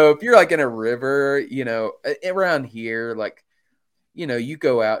 if you're like in a river, around here, like, you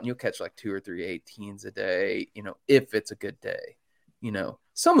go out and you'll catch like 2 or 3 18s a day, if it's a good day.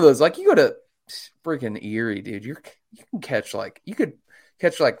 Some of those, like, you go to freaking Erie, dude, you could catch like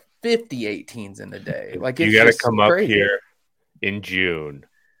 50 18s in a day. Like, you got to come up here in June,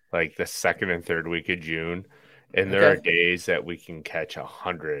 like the second and third week of June. And there are days that we can catch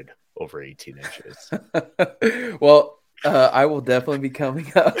 100 over 18 inches. Well, I will definitely be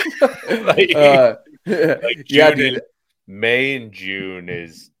coming up. Dude. May and June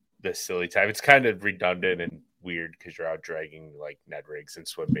is the silly time. It's kind of redundant and weird because you're out dragging like Ned rigs and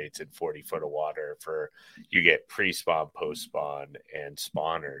swim baits in 40 foot of water you get pre-spawn, post-spawn, and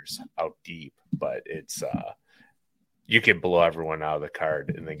spawners out deep. But it's you can blow everyone out of the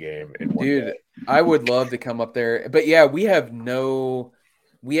card in the game in one day. I would love to come up there, but yeah, we have no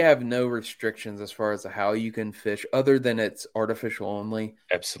restrictions as far as how you can fish, other than it's artificial only.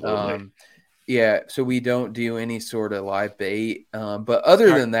 Absolutely. Yeah, so we don't do any sort of live bait. But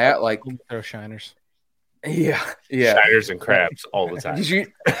other than that, like, throw shiners. Yeah. Shiners and crabs all the time.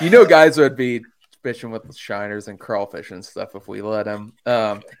 Guys would be fishing with shiners and crawfish and stuff if we let them.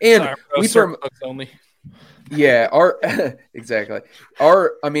 And we only. Yeah, exactly.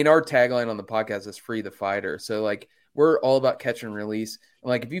 Our tagline on the podcast is "Free the Fighter." So like, we're all about catch and release. And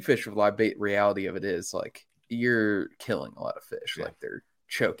like, if you fish with live bait, reality of it is like you're killing a lot of fish. Yeah. Like, they're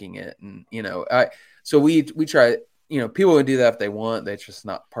choking it, and so we try. People can do that if they want. That's just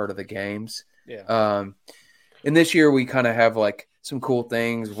not part of the games. Yeah. And this year we kind of have like some cool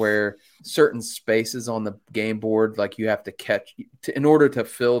things where certain spaces on the game board, like, you have to catch in order to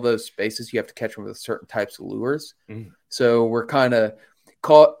fill those spaces, you have to catch them with certain types of lures. So we're kind of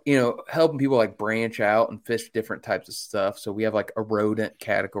helping people like branch out and fish different types of stuff. So we have like a rodent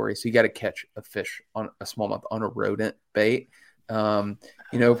category. So you got to catch a fish on a smallmouth on a rodent bait,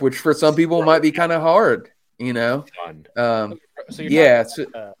 which for some people might be kind of hard, Fun. So you're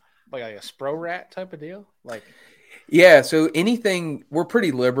like a spro rat type of deal? Like, yeah, so anything, we're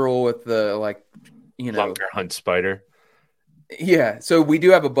pretty liberal with the, like, Lunker hunt spider. Yeah, so we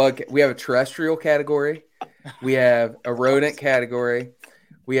do have we have a terrestrial category, we have a rodent category,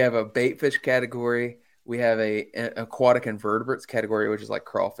 we have a bait fish category, we have an aquatic invertebrates category, which is like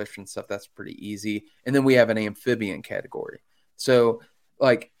crawfish and stuff. That's pretty easy. And then we have an amphibian category. So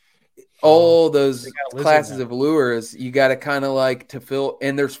like, all those classes of lures, you got to kind of like to fill,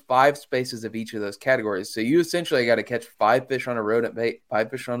 and there's 5 spaces of each of those categories. So you essentially got to catch 5 fish on a rodent bait, 5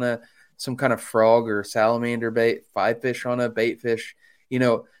 fish on some kind of frog or salamander bait, 5 fish on a bait fish,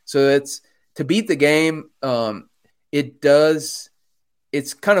 so it's to beat the game.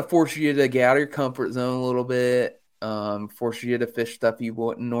 It's kind of forces you to get out of your comfort zone a little bit, forces you to fish stuff you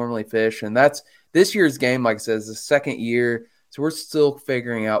wouldn't normally fish. And that's this year's game. Like I said, is the second year. So we're still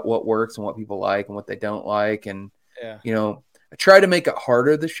figuring out what works and what people like and what they don't like. And, I try to make it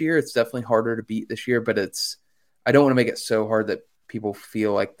harder this year. It's definitely harder to beat this year, but I don't want to make it so hard that people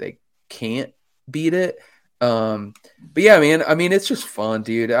feel like they can't beat it. But yeah, man, it's just fun,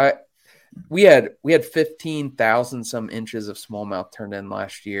 dude. We had 15,000 some inches of smallmouth turned in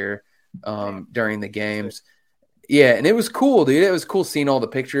last year during the games. Yeah. And it was cool, dude. It was cool seeing all the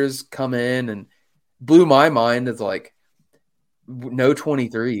pictures come in, and blew my mind. It's like, no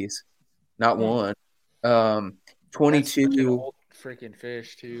 23s, not one. 22 old freaking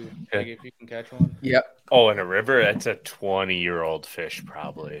fish too. Like, if you can catch one. Yep. Oh, in a river, that's a 20-year-old fish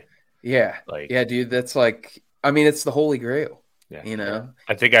probably. Yeah. Yeah, dude. That's like, it's the holy grail. Yeah.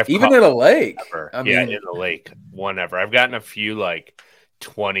 I think I've even in a lake. In the lake, one ever. I've gotten a few like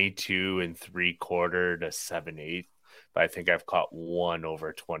 22 3/4 to 7/8, but I think I've caught one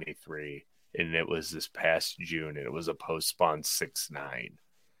over 23. And it was this past June, and it was a post-spawn 6.9.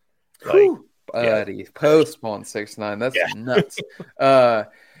 Buddy, post-spawn 6.9. That's nuts.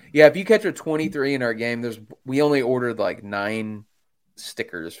 If you catch a 23 in our game, we only ordered like 9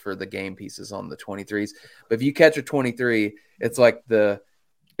 stickers for the game pieces on the 23s. But if you catch a 23, it's like the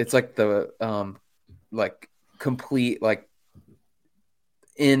complete like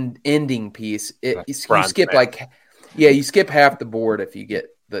ending piece. You skip you skip half the board if you get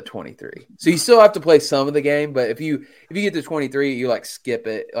the 23. So you still have to play some of the game, but if you get to 23, you like skip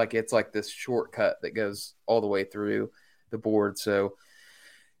it. Like, it's like this shortcut that goes all the way through. the board. So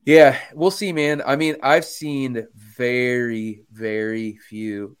yeah, we'll see, man. I mean, I've seen very, very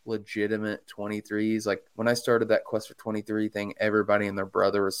few legitimate 23s. Like when I started that Quest for 23 thing, everybody and their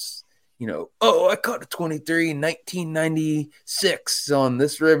brother was, oh, I caught a 23 in 1996 on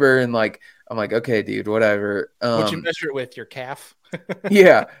this river. And like, I'm like, okay, dude, whatever. What'd you measure it with? Your calf?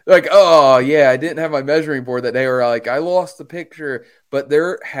 Yeah. Like, oh, yeah, I didn't have my measuring board that day. Or like, I lost the picture. But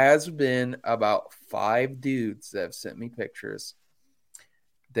there has been about 5 dudes that have sent me pictures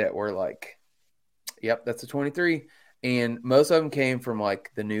that were like, yep, that's a 23. And most of them came from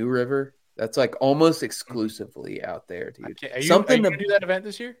like the New River. That's like almost exclusively out there, dude. Are you going to do that event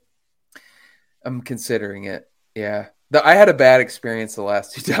this year? I'm considering it. Yeah. I had a bad experience the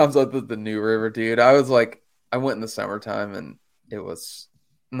last 2 times with the New River, dude. I was like, I went in the summertime and it was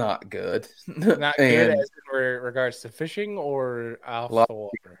not good. Not good as in regards to fishing or off the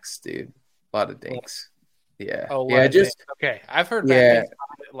water? Dinks, dude. A lot of dinks. Yeah. Oh, yeah. Just okay. I've heard bad things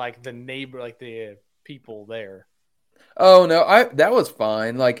about it, like the neighbor, like the people there. Oh no, that was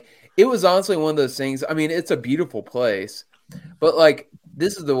fine. Like it was honestly one of those things. I mean, it's a beautiful place, but like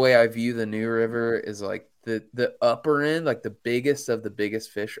this is the way I view the New River is like the upper end, like the biggest of the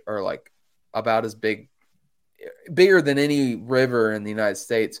biggest fish are like about as bigger than any river in the United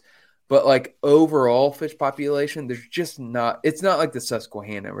States. But like overall fish population, there's just not. It's not like the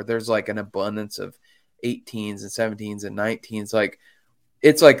Susquehanna where there's like an abundance of 18s and 17s and 19s. Like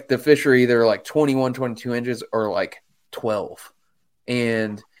it's like the fish are either like 21, 22 inches or like 12.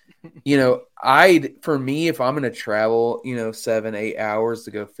 And, for me, if I'm going to travel, 7, 8 hours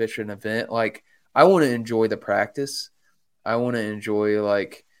to go fish an event, like I want to enjoy the practice. I want to enjoy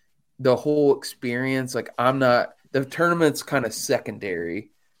like the whole experience. Like the tournament's kind of secondary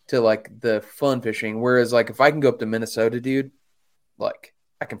to like the fun fishing. Whereas like if I can go up to Minnesota, dude, like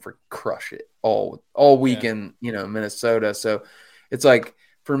I can crush it all week in, Minnesota. So it's like,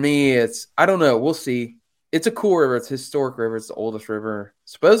 for me, I don't know. We'll see. It's a cool river. It's a historic river. It's the oldest river,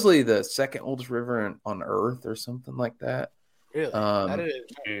 supposedly the second oldest river on Earth or something like that. Really? That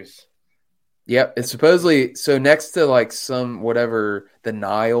is. Yep. It's supposedly, so next to like the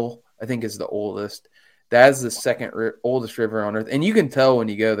Nile, I think is the oldest. That is the second oldest river on Earth. And you can tell when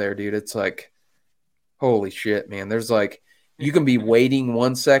you go there, dude, it's like, holy shit, man. There's like, you can be waiting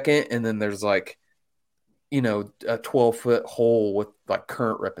 1 second and then there's like, a 12-foot hole with like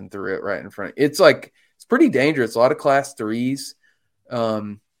current ripping through it right in front. It's like, it's pretty dangerous. A lot of class 3s,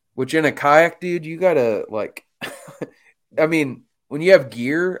 which in a kayak, dude, you gotta like, I mean, when you have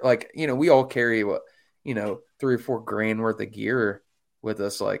gear, like, we all carry $3 or $4 grand worth of gear with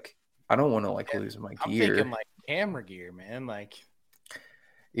us. Like, I don't want to like lose my gear. I'm thinking like camera gear, man. Like,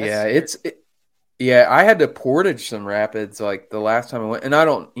 yeah, yeah, I had to portage some rapids like the last time I went, and I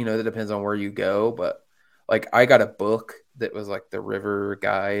don't, that depends on where you go, but like I got a book that was like the river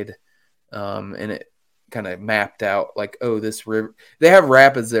guide, and it kind of mapped out like, oh, this river. They have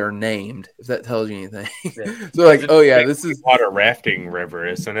rapids that are named, if that tells you anything. Yeah. So like, oh yeah, this is water rafting river,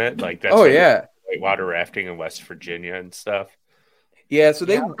 isn't it? Like that's whitewater rafting in West Virginia and stuff. Yeah, so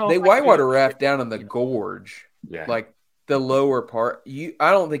they whitewater raft down in the gorge, yeah, like the lower part.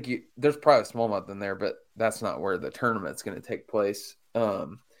 I don't think there's probably a smallmouth in there, but that's not where the tournament's going to take place.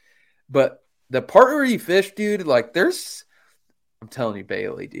 But the part where you fish, dude, like I'm telling you,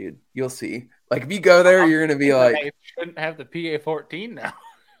 Bailey, dude, you'll see. Like if you go there, you're going to be like, I shouldn't have the PA-14 now.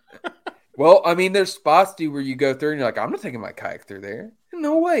 Well, I mean, there's spots, dude, where you go through and you're like, I'm not taking my kayak through there.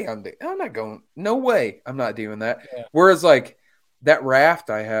 No way, I'm not going. No way, I'm not doing that. Yeah. Whereas like that raft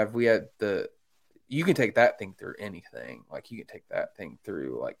I have, you can take that thing through anything. Like you can take that thing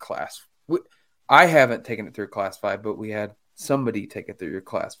through like class. I haven't taken it through class 5, but we had somebody take it through your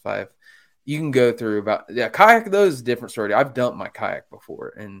class 5. You can go through kayak though is a different story. I've dumped my kayak before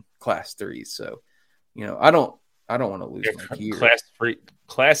in class 3, so I don't want to lose my gear.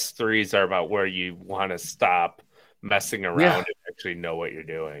 Class 3s are about where you want to stop messing around and actually know what you're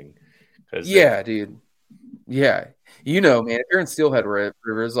doing. Dude. Yeah, man, if you're in Steelhead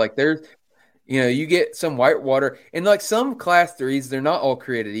rivers, like there's, you get some whitewater and like some class 3s, they're not all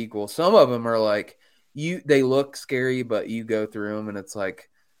created equal. Some of them are like they look scary, but you go through them and it's like,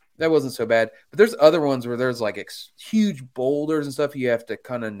 that wasn't so bad. But there's other ones where there's like huge boulders and stuff you have to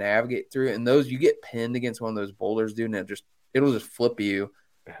kind of navigate through. And those, you get pinned against one of those boulders, dude, and it'll just flip you,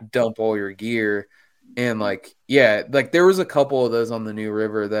 dump all your gear. And like, yeah, like there was a couple of those on the New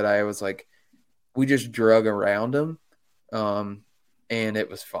River that I was like, we just drug around them. And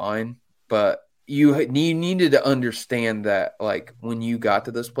it was fine. But you needed to understand that like when you got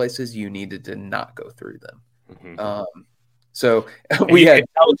to those places, you needed to not go through them. Mm-hmm. So we had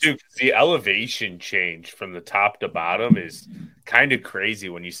tell too, because the elevation change from the top to bottom is kind of crazy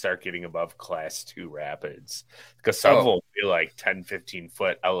when you start getting above class 2 rapids, because some will be like 10, 15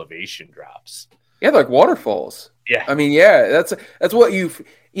 foot elevation drops. Yeah, like waterfalls. Yeah. I mean, yeah, that's what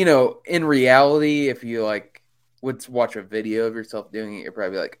in reality, if you like would watch a video of yourself doing it, you're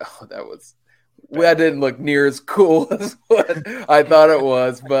probably like, oh, that didn't look near as cool as what I thought it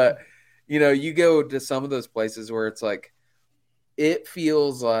was. But, you go to some of those places where it's like, it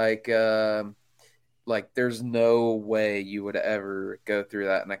feels like there's no way you would ever go through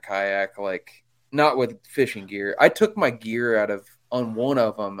that in a kayak, like not with fishing gear. I took my gear on one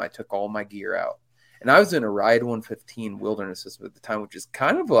of them. I took all my gear out, and I was in a Ride 115 wilderness system at the time, which is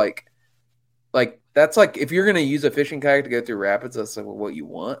kind of like that's like if you're going to use a fishing kayak to go through rapids, that's like what you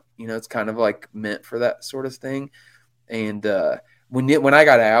want. It's kind of like meant for that sort of thing. And when I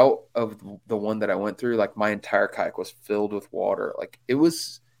got out of the one that I went through, like my entire kayak was filled with water. Like it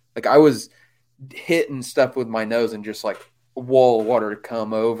was like I was hitting stuff with my nose and just like a wall of water to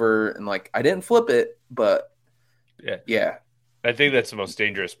come over, and like I didn't flip it, but yeah. I think that's the most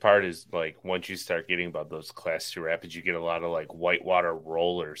dangerous part is like once you start getting above those class 2 rapids, you get a lot of like whitewater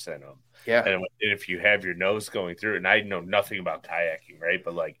rollers in them. Yeah. And if you have your nose going through, and I know nothing about kayaking, right?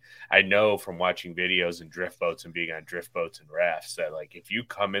 But like I know from watching videos and drift boats and being on drift boats and rafts that like if you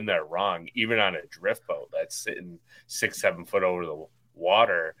come in there wrong, even on a drift boat that's sitting 6-7 foot over the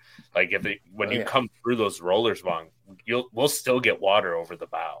water, like when you come through those rollers wrong, we'll still get water over the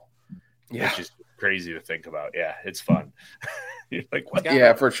bow. Yeah. Which is crazy to think about. Yeah, it's fun. You're like, what?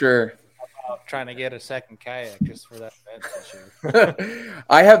 Yeah, for sure. Trying to get a second kayak just for that event this year.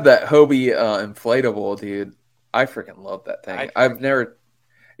 I have that Hobie inflatable, dude. I freaking love that thing. I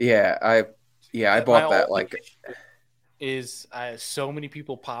bought that like. So many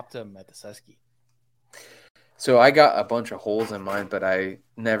people popped them at the Susky. So I got a bunch of holes in mine, but I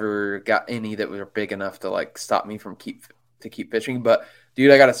never got any that were big enough to like stop me from keep fishing. But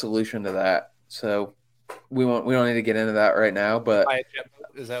dude, I got a solution to that. So we don't need to get into that right now. But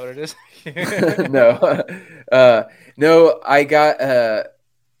is that what it is? No, I got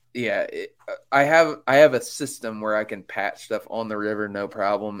I have a system where I can patch stuff on the river, no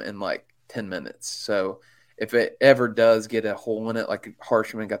problem, in like 10 minutes. So if it ever does get a hole in it, like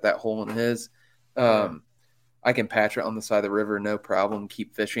Harshman got that hole in his, I can patch it on the side of the river, no problem,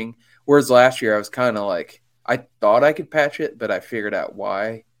 keep fishing. Whereas last year I was kind of like, I thought I could patch it, but I figured out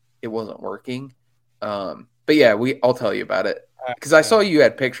why it wasn't working. But yeah, I'll tell you about it. Because I saw you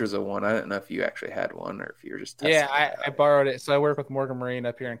had pictures of one. I didn't know if you actually had one or if you were just testing I borrowed it. So I work with Morgan Marine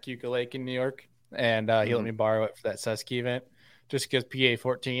up here in Keuka Lake in New York, and he let me borrow it for that Susky event just because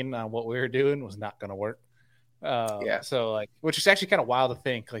PA-14 on what we were doing was not going to work. So like, which is actually kind of wild to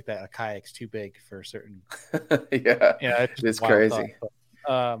think like that a kayak's too big for certain. It's crazy.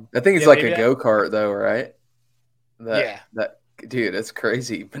 I think it's like a go-kart though, right? That dude, it's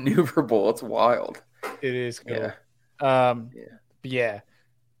crazy, maneuverable. It's wild. It is cool.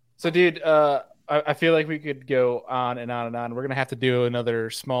 So dude, I feel like we could go on and on and on. We're gonna have to do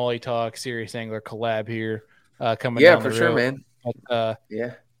another Smalley Talk Serious Angler collab here coming down the road. Sure, man. But,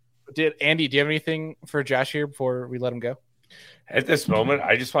 Andy, do you have anything for Josh here before we let him go? At this moment,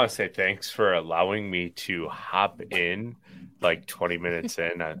 I just want to say thanks for allowing me to hop in like 20 minutes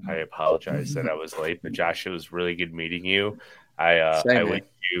in. I apologize that I was late, but Josh, it was really good meeting you. I wish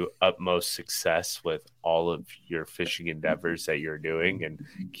you utmost success with all of your fishing endeavors that you're doing, and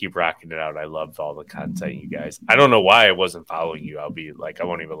keep rocking it out. I loved all the content, you guys. I don't know why I wasn't following you. I'll be like, I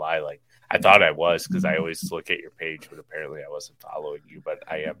won't even lie. Like, I thought I was because I always look at your page, but apparently I wasn't following you, but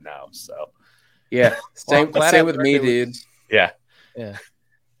I am now. So, yeah, same with me, dude. Yeah.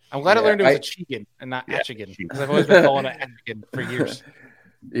 I'm glad I learned it was a Chigan and not Achigan, because I've always been calling it Achigan for years.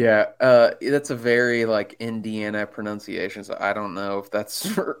 That's a very like Indiana pronunciation, so I don't know if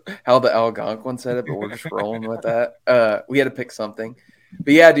that's how the Algonquin said it, but we're just rolling with that. We had to pick something,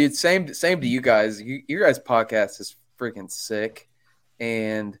 but yeah, dude, same to you guys. Your guys' podcast is freaking sick,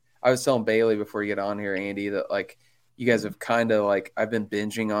 and I was telling Bailey before you get on here, Andy, that like you guys have kind of like I've been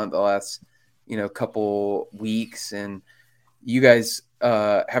binging on the last couple weeks, and you guys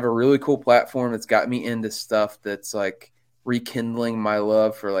have a really cool platform that's got me into stuff that's like rekindling my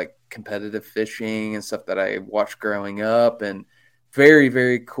love for like competitive fishing and stuff that I watched growing up, and very,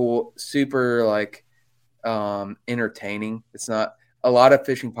 very cool, super like entertaining. It's not a lot of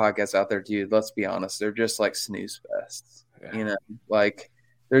fishing podcasts out there, dude. Let's be honest. They're just like snooze fests, like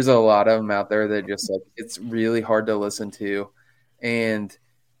there's a lot of them out there that just like, it's really hard to listen to and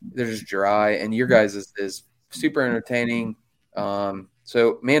they're just dry, and your guys is super entertaining. So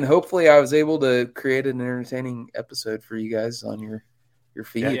So, man, hopefully I was able to create an entertaining episode for you guys on your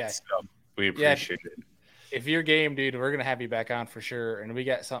feed. Yeah. We appreciate it. If you're game, dude, we're gonna have you back on for sure, and we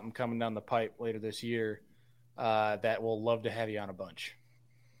got something coming down the pipe later this year that we'll love to have you on a bunch.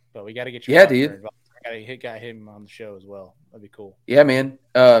 But we got to get you. Yeah, dude. Involved. I got him on the show as well. That'd be cool. Yeah, man.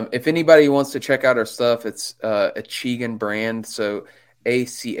 If anybody wants to check out our stuff, it's Achigan Brand. So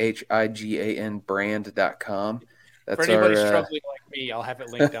ACHIGAN brand.com. That's for anybody our, struggling like me, I'll have it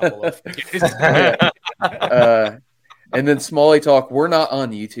linked down below. And then Smalley Talk, we're not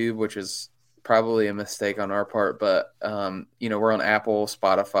on YouTube, which is probably a mistake on our part, but we're on Apple,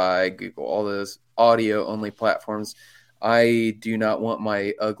 Spotify, Google, all those audio only platforms. I do not want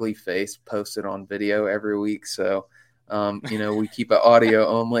my ugly face posted on video every week, so we keep it audio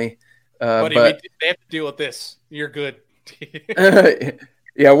only. Buddy, but they have to deal with this. You're good.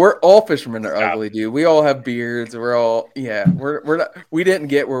 Yeah, we're all fishermen are ugly, dude. We all have beards. We're all we're not. We didn't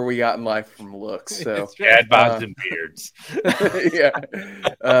get where we got in life from looks. So dad bods and beards.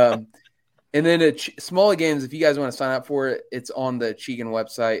 Yeah. And then at Smalley Games, if you guys want to sign up for it, it's on the Achigan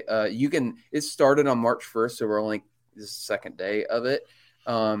website. It started on March 1st, so we're only this is the second day of it.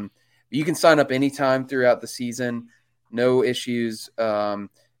 You can sign up anytime throughout the season, no issues. I'll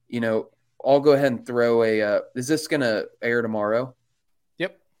go ahead and throw is this going to air tomorrow?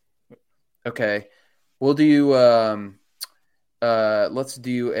 Yep. Okay. We'll do, let's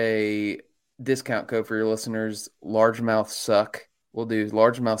do a discount code for your listeners, Largemouth Suck. We'll do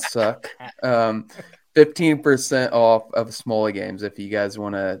Largemouth Suck. 15% off of Smalley Games if you guys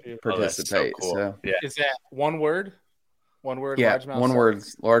want to participate. So cool. Yeah. Is that one word? One word? Yeah, Largemouth one suck? word.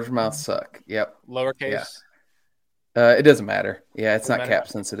 Largemouth Suck. Yep. Lowercase? Yeah. It doesn't matter. Yeah, it's Doesn't not matter. cap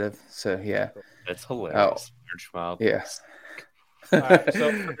sensitive. So, yeah. That's hilarious. Oh. Yeah. All right,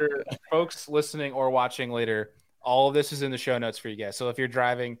 so for folks listening or watching later, all of this is in the show notes for you guys. So if you're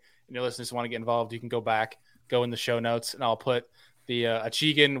driving and your listeners want to get involved, you can go in the show notes, and I'll put the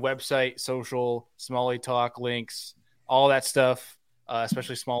Achigan website, social, Smalley Talk links, all that stuff,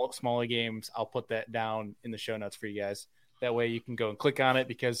 especially Smalley Games. I'll put that down in the show notes for you guys. That way you can go and click on it,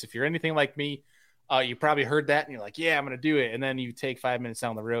 because if you're anything like me, you probably heard that and you're like, yeah, I'm going to do it. And then you take 5 minutes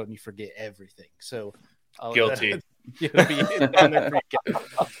down the road and you forget everything. So guilty. It'll be down there for you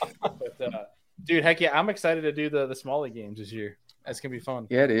guys. But, dude, heck yeah, I'm excited to do the Smalley Games this year. That's going to be fun.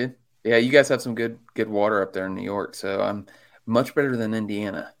 Yeah, dude. Yeah, you guys have some good water up there in New York, so I'm much better than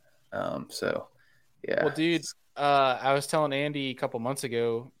Indiana. So, yeah. Well, dude, I was telling Andy a couple months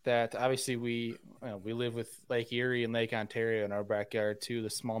ago that obviously we live with Lake Erie and Lake Ontario in our backyard, two of the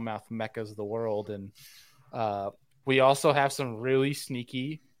smallmouth meccas of the world, and we also have some really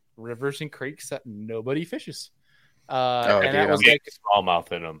sneaky rivers and creeks that nobody fishes. That was like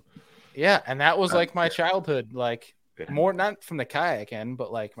smallmouth in them. Yeah, and that was like my childhood. Like more not from the kayak end,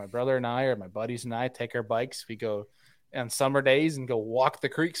 but like my brother and I or my buddies and I take our bikes. We go on summer days and go walk the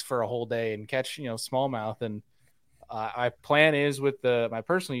creeks for a whole day and catch smallmouth. And my plan is with my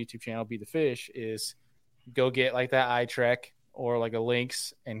personal YouTube channel, Be the Fish, is go get like that iTrek or like a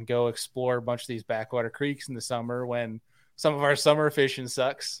Lynx and go explore a bunch of these backwater creeks in the summer when some of our summer fishing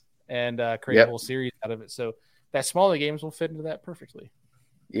sucks, and create a whole series out of it. So that Smalley Games will fit into that perfectly.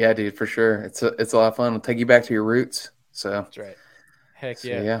 Yeah, dude, for sure. It's a lot of fun. It'll take you back to your roots. So that's right. Heck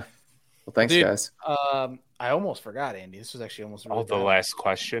yeah. So, yeah. Well, thanks, dude, guys. I almost forgot, Andy. This was actually almost the last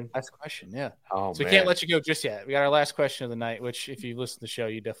question. Last question, yeah. Oh, so we can't let you go just yet. We got our last question of the night, which if you listen to the show,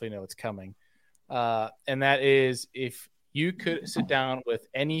 you definitely know it's coming. And that is, if you could sit down with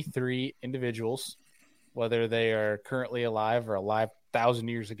any three individuals, whether they are currently alive or alive 1,000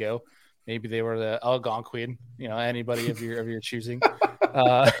 years ago, maybe they were the Algonquin, anybody of your choosing,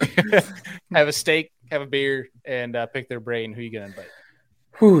 have a steak, have a beer, and pick their brain. Who are you going to invite?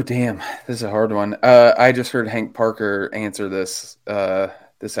 Whew, damn. This is a hard one. I just heard Hank Parker answer this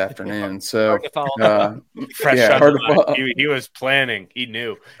afternoon. So he was planning. He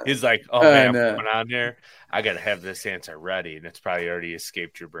knew. He's like, oh, man, I'm going on there. I got to have this answer ready. And it's probably already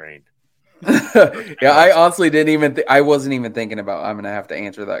escaped your brain. Yeah, I honestly didn't even I wasn't even thinking about I'm going to have to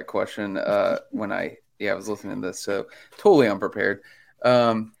answer that question when I was listening to this. So totally unprepared.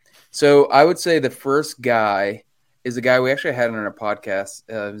 So I would say the first guy is a guy we actually had on our podcast.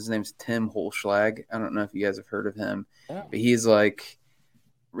 His name's Tim Holschlag. I don't know if you guys have heard of him, but he's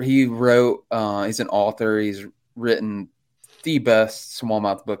he wrote, he's an author. He's written the best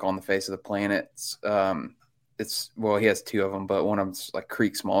smallmouth book on the face of the planet. He has two of them, but one of them's like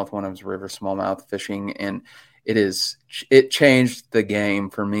creek smallmouth, one of them's river smallmouth fishing. And it changed the game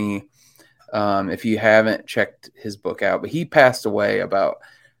for me. If you haven't checked his book out, but he passed away about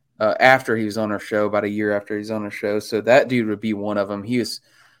after he was on our show, about a year after he's on our show. So that dude would be one of them. He was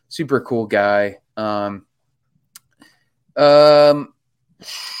super cool guy.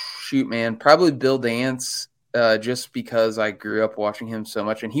 Shoot, man, probably Bill Dance, just because I grew up watching him so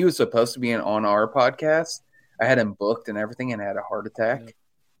much, and he was supposed to be on our podcast. I had him booked and everything, and had a heart attack,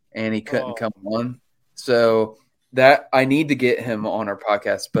 and he couldn't come on. So that I need to get him on our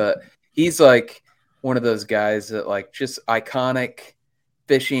podcast, but he's like one of those guys that like just iconic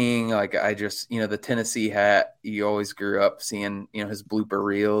fishing. Like I just, the Tennessee hat, you always grew up seeing, his blooper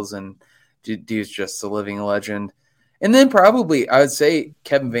reels, and dude's just a living legend. And then probably I would say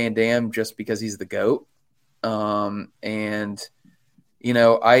Kevin Van Dam, just because he's the GOAT.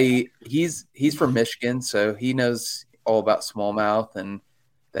 He's from Michigan, so he knows all about smallmouth, and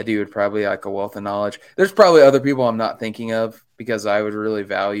that dude would probably like a wealth of knowledge. There's probably other people I'm not thinking of, because I would really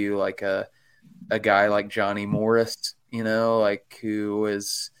value like a guy like Johnny Morris, like who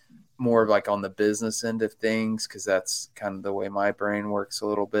is more like on the business end of things, because that's kind of the way my brain works a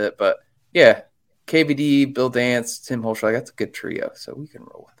little bit. But yeah, KVD, Bill Dance, Tim Holschlag, that's a good trio, so we can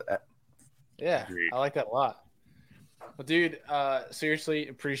roll with that. Yeah, I like that a lot. Well, dude, seriously,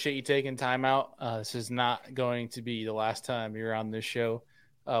 appreciate you taking time out. This is not going to be the last time you're on this show.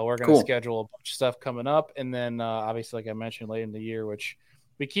 We're going to schedule a bunch of stuff coming up, and then obviously, like I mentioned, later in the year, which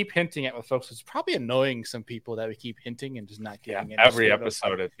we keep hinting at with folks. It's probably annoying some people that we keep hinting and just not getting every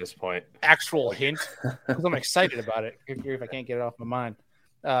episode at this point. Actual hint, because I'm excited about it. If I can't get it off my mind.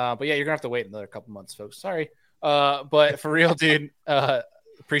 But yeah, you're gonna have to wait another couple months, folks. Sorry. But for real, dude,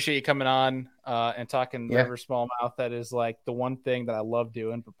 appreciate you coming on and talking river smallmouth. That is like the one thing that I love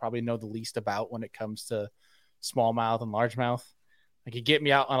doing, but probably know the least about when it comes to smallmouth and largemouth. Like, you get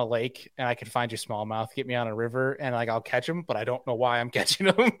me out on a lake and I can find you smallmouth. Get me on a river and like I'll catch them, but I don't know why I'm catching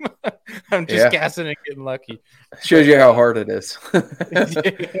them. I'm just casting and getting lucky. Shows you how hard it is.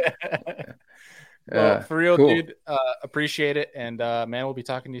 Well, for real, dude, appreciate it. And man, we'll be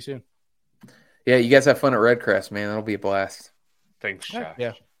talking to you soon. Yeah, you guys have fun at Red Crest, man. That'll be a blast. Thanks, Josh. Yeah.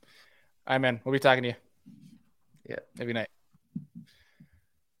 All right, man. We'll be talking to you. Yeah. Every night.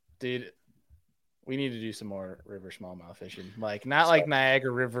 Dude, we need to do some more river smallmouth fishing. Like, not like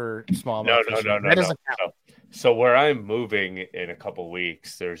Niagara River smallmouth fishing. No. That doesn't count. So where I'm moving in a couple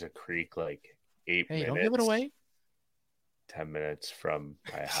weeks, there's a creek like 8 minutes. Don't give it away. 10 minutes from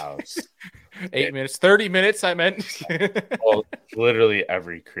my house. 8 minutes. 30 minutes, I meant. Well, literally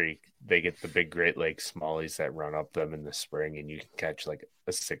every creek, they get the big Great Lakes smallies that run up them in the spring, and you can catch like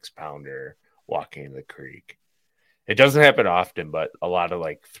a 6-pounder walking in the creek. It doesn't happen often, but a lot of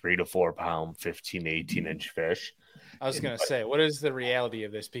like 3 to 4 pound, 15 to 18 inch fish. I was going to say, what is the reality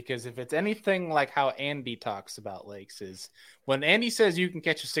of this? Because if it's anything like how Andy talks about lakes, is when Andy says you can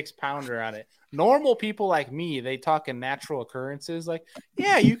catch a 6-pounder on it, normal people like me, they talk in natural occurrences. Like,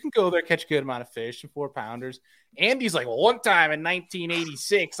 yeah, you can go there, catch a good amount of fish and 4-pounders. Andy's like, well, one time in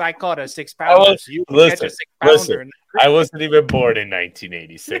 1986, I caught a 6-pounder. So you can catch a 6-pounder. I wasn't even born in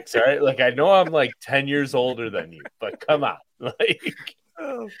 1986. All right. Like, I know I'm like 10 years older than you, but come on. Like,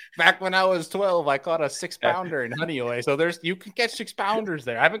 back when I was 12, I caught a 6-pounder in Honeyway. So you can catch 6-pounders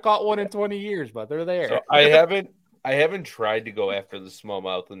there. I haven't caught one in 20 years, but they're there. So I haven't tried to go after the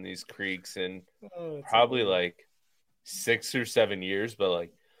smallmouth in these creeks in probably like 6 or 7 years. But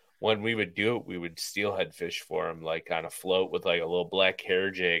like, when we would do it, we would steelhead fish for them, like on a float with like a little black hair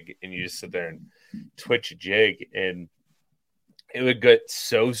jig, and you just sit there and twitch a jig, and it would get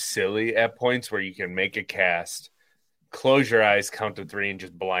so silly at points where you can make a cast, close your eyes, count to 3, and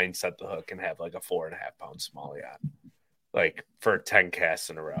just blind set the hook and have like a 4.5-pound smallie on, like for 10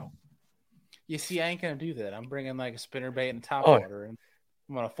 casts in a row. You see, I ain't gonna do that. I'm bringing like a spinnerbait and top water, and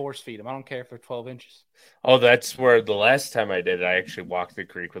I'm gonna force feed them. I don't care if they're 12 inches. Oh, that's where the last time I did it, I actually walked the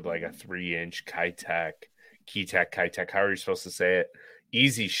creek with like a 3-inch Keitech, however you're supposed to say it,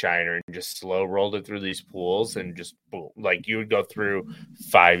 easy shiner, and just slow rolled it through these pools, and just boom, like you would go through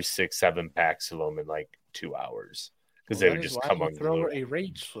 5, 6, 7 packs of them in like 2 hours, because they would just come on. Throw a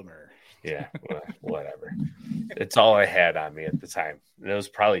rage swimmer. Yeah, whatever. It's all I had on me at the time. And it was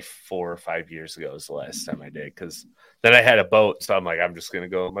probably 4 or 5 years ago was the last time I did, because then I had a boat, so I'm like, I'm just going to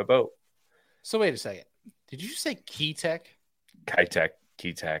go on my boat. So wait a second. Did you say Keitech?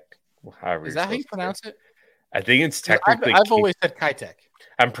 Keitech. However, is that how you pronounce it? I think it's technically. I've always said Keitech.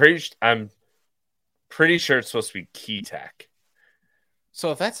 I'm pretty sure it's supposed to be Keitech. So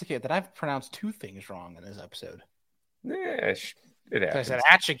if that's the case, then I've pronounced 2 things wrong in this episode. Yeah, it happens. So I said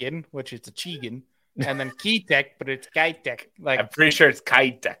Achigan, which is a Chigan, and then Keitech, but it's Keitech. Like, I'm pretty sure it's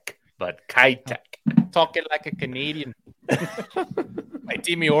Keitech, but Keitech. Talking like a Canadian. My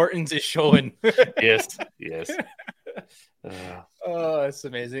Timmy Hortons is showing. Yes. Oh, that's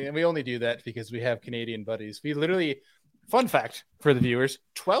amazing. And we only do that because we have Canadian buddies. We literally, fun fact for the viewers,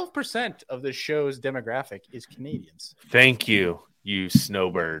 12% of the show's demographic is Canadians. Thank you, you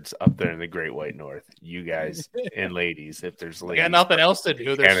snowbirds up there in the Great White North. You guys and ladies, if there's ladies. They got nothing else to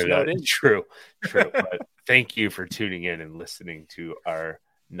do. They're snowed in. True. But thank you for tuning in and listening to our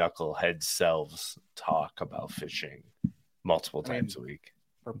knucklehead selves talk about fishing multiple times a week.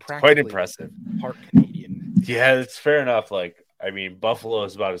 Quite impressive. Part Canadian. Yeah, it's fair enough. Like, I mean, Buffalo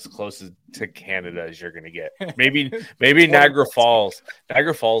is about as close to Canada as you're going to get. Maybe Niagara Falls.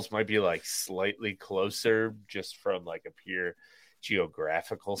 Niagara Falls might be like slightly closer just from like a pure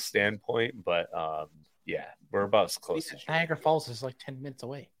geographical standpoint. But yeah, we're about as close as Niagara Falls is like 10 minutes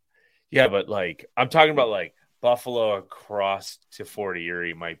away. Yeah, but like I'm talking about like Buffalo across to Fort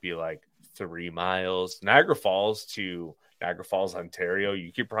Erie might be like 3 miles. Niagara Falls to Niagara Falls, Ontario,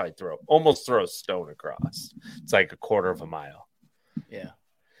 you could probably almost throw a stone across. It's like a quarter of a mile. Yeah.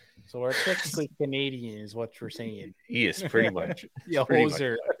 So we're technically Canadian is what you're saying. He is pretty much. Yeah,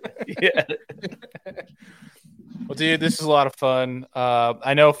 hoser. Yeah. Well, dude, this is a lot of fun.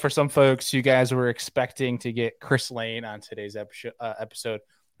 I know for some folks, you guys were expecting to get Chris Lane on today's episode.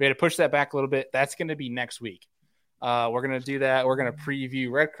 We had to push that back a little bit. That's going to be next week. We're going to do that. We're going to preview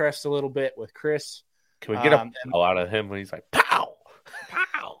Redcrest a little bit with Chris. Can we get a pow out of him when he's like, pow,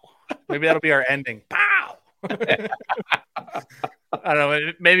 pow? Maybe that'll be our ending. Pow. I don't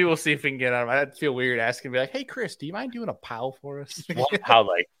know. Maybe we'll see if we can get out of it. I'd feel weird asking, be like, hey, Chris, do you mind doing a pow for us? How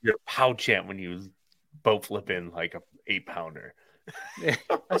like your pow chant when you boat flip in like a 8-pounder. Yeah,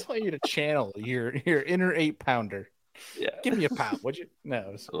 I just want you to channel your inner 8-pounder. Yeah. Give me a pow, would you? No.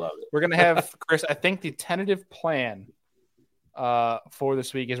 I love it. We're going to have Chris. I think the tentative plan for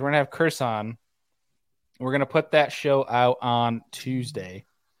this week is we're going to have Chris on. We're going to put that show out on Tuesday.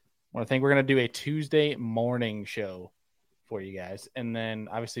 I think we're going to do a Tuesday morning show for you guys. And then,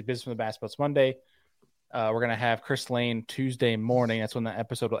 obviously, Business from the Bass Boats Monday. We're going to have Chris Lane Tuesday morning. That's when the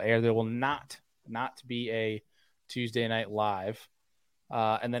episode will air. There will not be a Tuesday night live.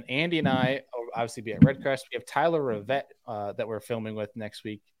 And then Andy and I will obviously be at Redcrest. We have Tyler Rivette that we're filming with next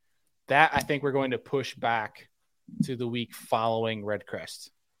week. That, I think we're going to push back to the week following Redcrest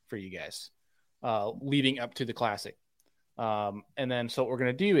for you guys. Leading up to the Classic. And then so what we're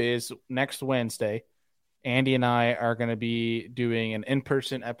going to do is next Wednesday, Andy and I are going to be doing an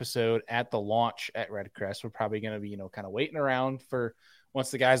in-person episode at the launch at Redcrest. We're probably going to be, kind of waiting around for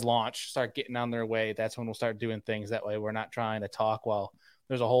once the guys launch, start getting on their way. That's when we'll start doing things. That way we're not trying to talk while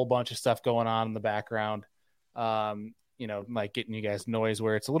there's a whole bunch of stuff going on in the background. Like getting you guys noise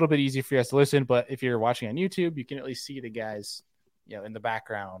where it's a little bit easy for you guys to listen. But if you're watching on YouTube, you can at least see the guys in the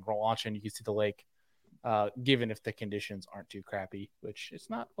background. We're launching. You can see the lake, given if the conditions aren't too crappy, which it's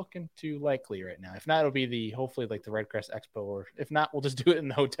not looking too likely right now. If not, it'll be hopefully like the Redcrest Expo, or if not, we'll just do it in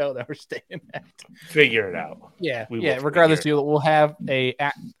the hotel that we're staying at. Figure it out. Yeah. Regardless, we'll have a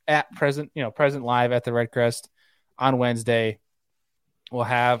present live at the Redcrest on Wednesday. We'll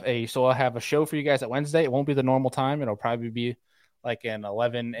have a show for you guys at Wednesday. It won't be the normal time. It'll probably be like an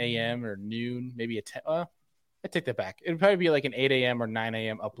 11 a.m. or noon, maybe a 10. I take that back. It'd probably be like an 8 a.m. or 9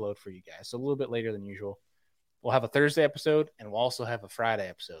 a.m. upload for you guys. So a little bit later than usual. We'll have a Thursday episode, and we'll also have a Friday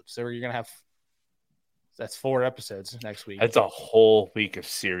episode. So you're going to have – that's 4 episodes next week. That's a whole week of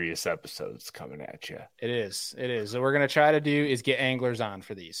serious episodes coming at you. It is. So what we're going to try to do is get anglers on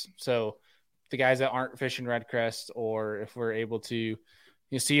for these. So the guys that aren't fishing Redcrest, or if we're able to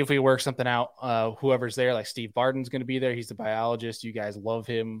see if we work something out, whoever's there, like Steve Barden's going to be there. He's the biologist. You guys love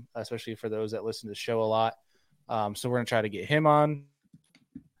him, especially for those that listen to the show a lot. So we're going to try to get him on,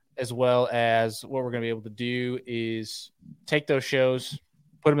 as well as what we're going to be able to do is take those shows,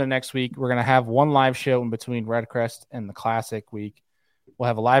 put them in the next week. We're going to have one live show in between Redcrest and the Classic week. We'll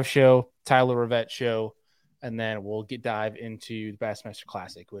have a live show, Tyler Rivette show, and then we'll dive into the Bassmaster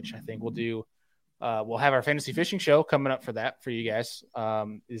Classic, which I think we'll do. We'll have our fantasy fishing show coming up for that for you guys.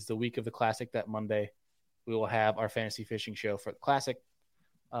 Is the week of the Classic that Monday. We will have our fantasy fishing show for the Classic.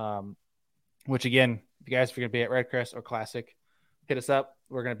 Which again, if you guys are going to be at Redcrest or Classic, hit us up.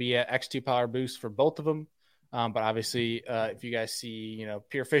 We're going to be at X2 Power Boost for both of them. But obviously, if you guys see,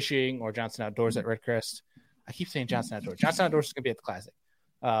 Pure Fishing or Johnson Outdoors at Redcrest, I keep saying Johnson Outdoors. Johnson Outdoors is going to be at the Classic.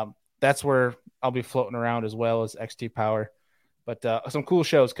 That's where I'll be floating around, as well as X2 Power. But some cool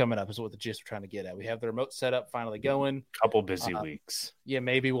shows coming up is what the gist we're trying to get at. We have the remote setup finally going. Couple busy weeks. Yeah,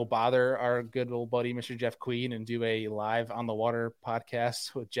 maybe we'll bother our good old buddy, Mr. Jeff Queen, and do a live on the water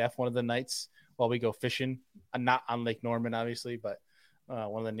podcast with Jeff one of the nights while we go fishing. Not on Lake Norman, obviously, but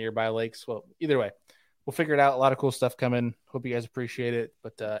one of the nearby lakes. Well, either way, we'll figure it out. A lot of cool stuff coming. Hope you guys appreciate it.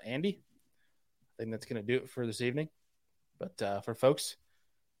 But Andy, I think that's going to do it for this evening. But for folks,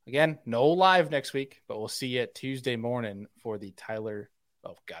 again, no live next week, but we'll see you Tuesday morning for the Tyler.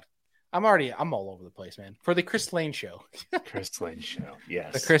 Oh God, I'm all over the place, man. For the Chris Lane show. Chris Lane show.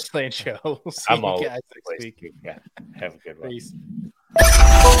 Yes. The Chris Lane show. We'll see I'm you all guys over the next place. week. Yeah. Have a good one. Peace.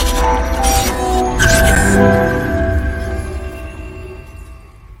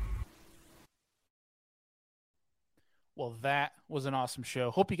 Well, that was an awesome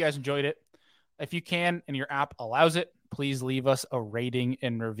show. Hope you guys enjoyed it. If you can and your app allows it, please leave us a rating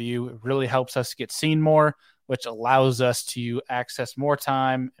and review. It really helps us get seen more, which allows us to access more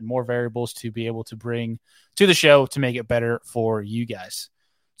time and more variables to be able to bring to the show to make it better for you guys.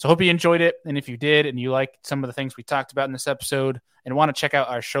 So hope you enjoyed it. And if you did and you liked some of the things we talked about in this episode and want to check out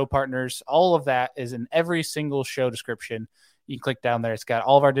our show partners, all of that is in every single show description. You can click down there. It's got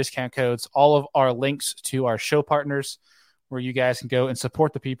all of our discount codes, all of our links to our show partners, where you guys can go and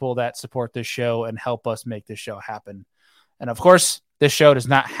support the people that support this show and help us make this show happen. And of course, this show does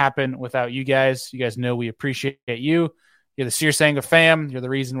not happen without you guys. You guys know we appreciate you. You're the Serious Angler fam. You're the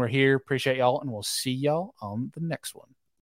reason we're here. Appreciate y'all, and we'll see y'all on the next one.